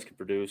offense could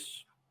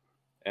produce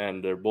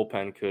and their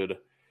bullpen could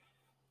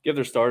give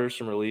their starters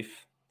some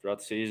relief throughout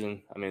the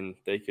season, I mean,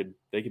 they could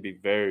be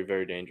very,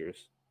 very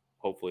dangerous.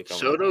 Hopefully,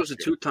 Soto's a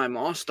two-time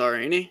All-Star,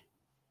 ain't he?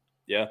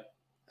 Yeah,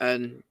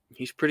 and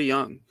he's pretty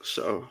young.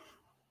 So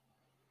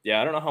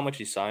yeah, I don't know how much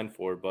he signed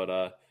for,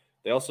 but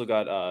they also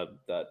got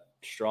that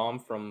Strom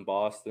from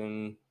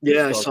Boston.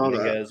 Yeah, I saw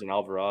that. And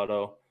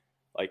Alvarado,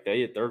 like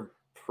they're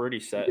pretty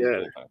set. Yeah, in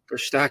the bullpen. They're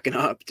stacking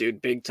up,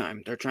 dude, big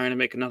time. They're trying to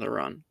make another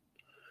run.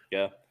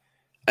 Yeah,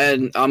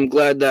 and I'm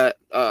glad that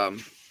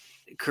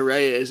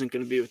Correa isn't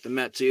going to be with the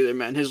Mets either,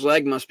 man. His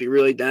leg must be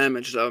really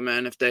damaged, though,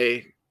 man. If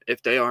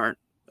they aren't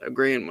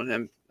agreeing with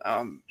him,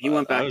 he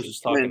went back. I was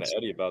just talking to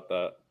Eddie about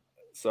that.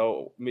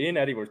 So me and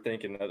Eddie were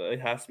thinking that it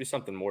has to be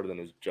something more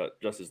than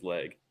just his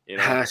leg. You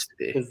know, has to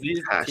be, because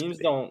these teams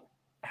don't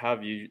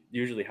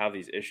usually have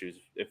these issues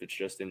if it's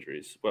just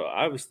injuries. Well,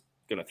 I was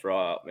gonna throw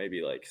out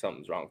maybe like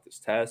something's wrong with his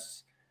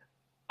tests.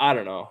 I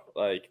don't know,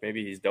 like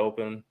maybe he's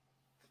doping.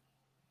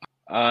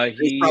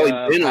 He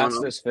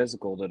passed his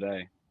physical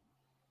today.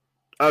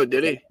 Oh,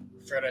 did he?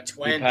 For the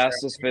Twins. He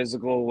passed his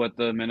physical with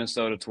the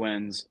Minnesota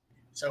Twins.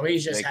 So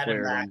he's just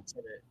heading back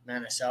to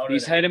Minnesota.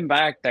 He's heading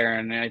back there,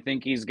 and I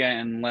think he's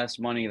getting less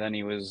money than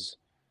he was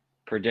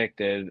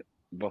predicted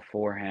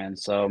beforehand.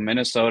 So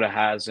Minnesota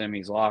has him.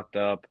 He's locked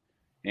up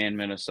in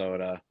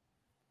Minnesota.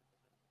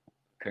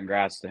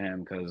 Congrats to him,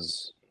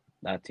 because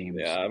that team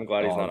is I'm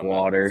glad he's not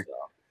water.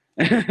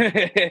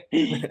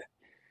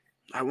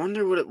 I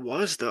wonder what it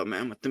was, though,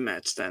 man, with the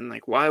Mets then.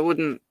 Like, why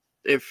wouldn't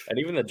 – and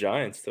even the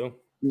Giants, too.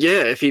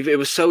 Yeah, if it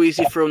was so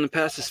easy for him to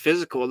pass his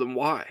physical, then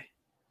why?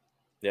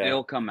 Yeah.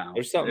 It'll come out.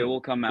 It will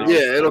come out.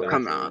 Yeah, it'll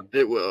come out.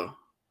 It will.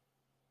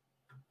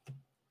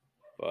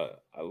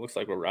 But it looks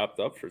like we're wrapped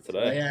up for So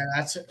today. yeah,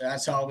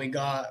 that's all we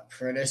got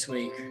for this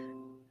week.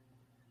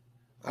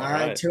 All All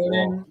right, right,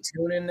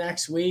 tune in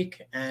next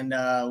week, and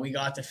we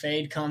got the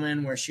fade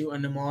coming. We're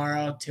shooting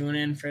tomorrow. Tune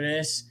in for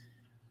this.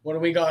 What do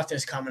we got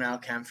this coming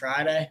out, Cam?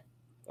 Friday?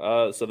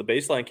 So the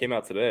baseline came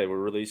out today. We're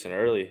releasing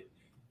early.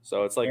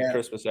 So it's like Yeah.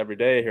 Christmas every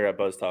day here at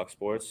Buzz Talk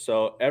Sports.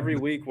 So every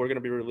week we're going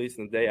to be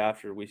releasing the day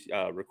after we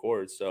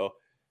record. So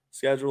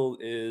schedule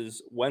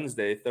is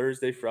Wednesday,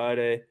 Thursday,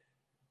 Friday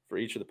for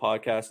each of the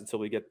podcasts until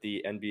we get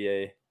the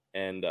NBA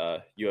and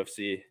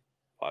UFC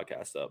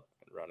podcast up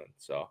and running.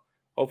 So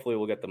hopefully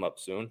we'll get them up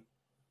soon.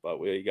 But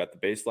we got the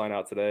baseline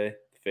out today,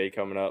 the fade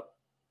coming up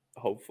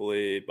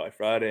hopefully by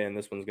Friday, and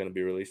this one's going to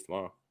be released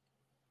tomorrow.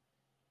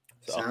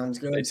 So Sounds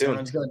good. stay tuned.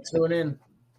 Sounds good. Tune in.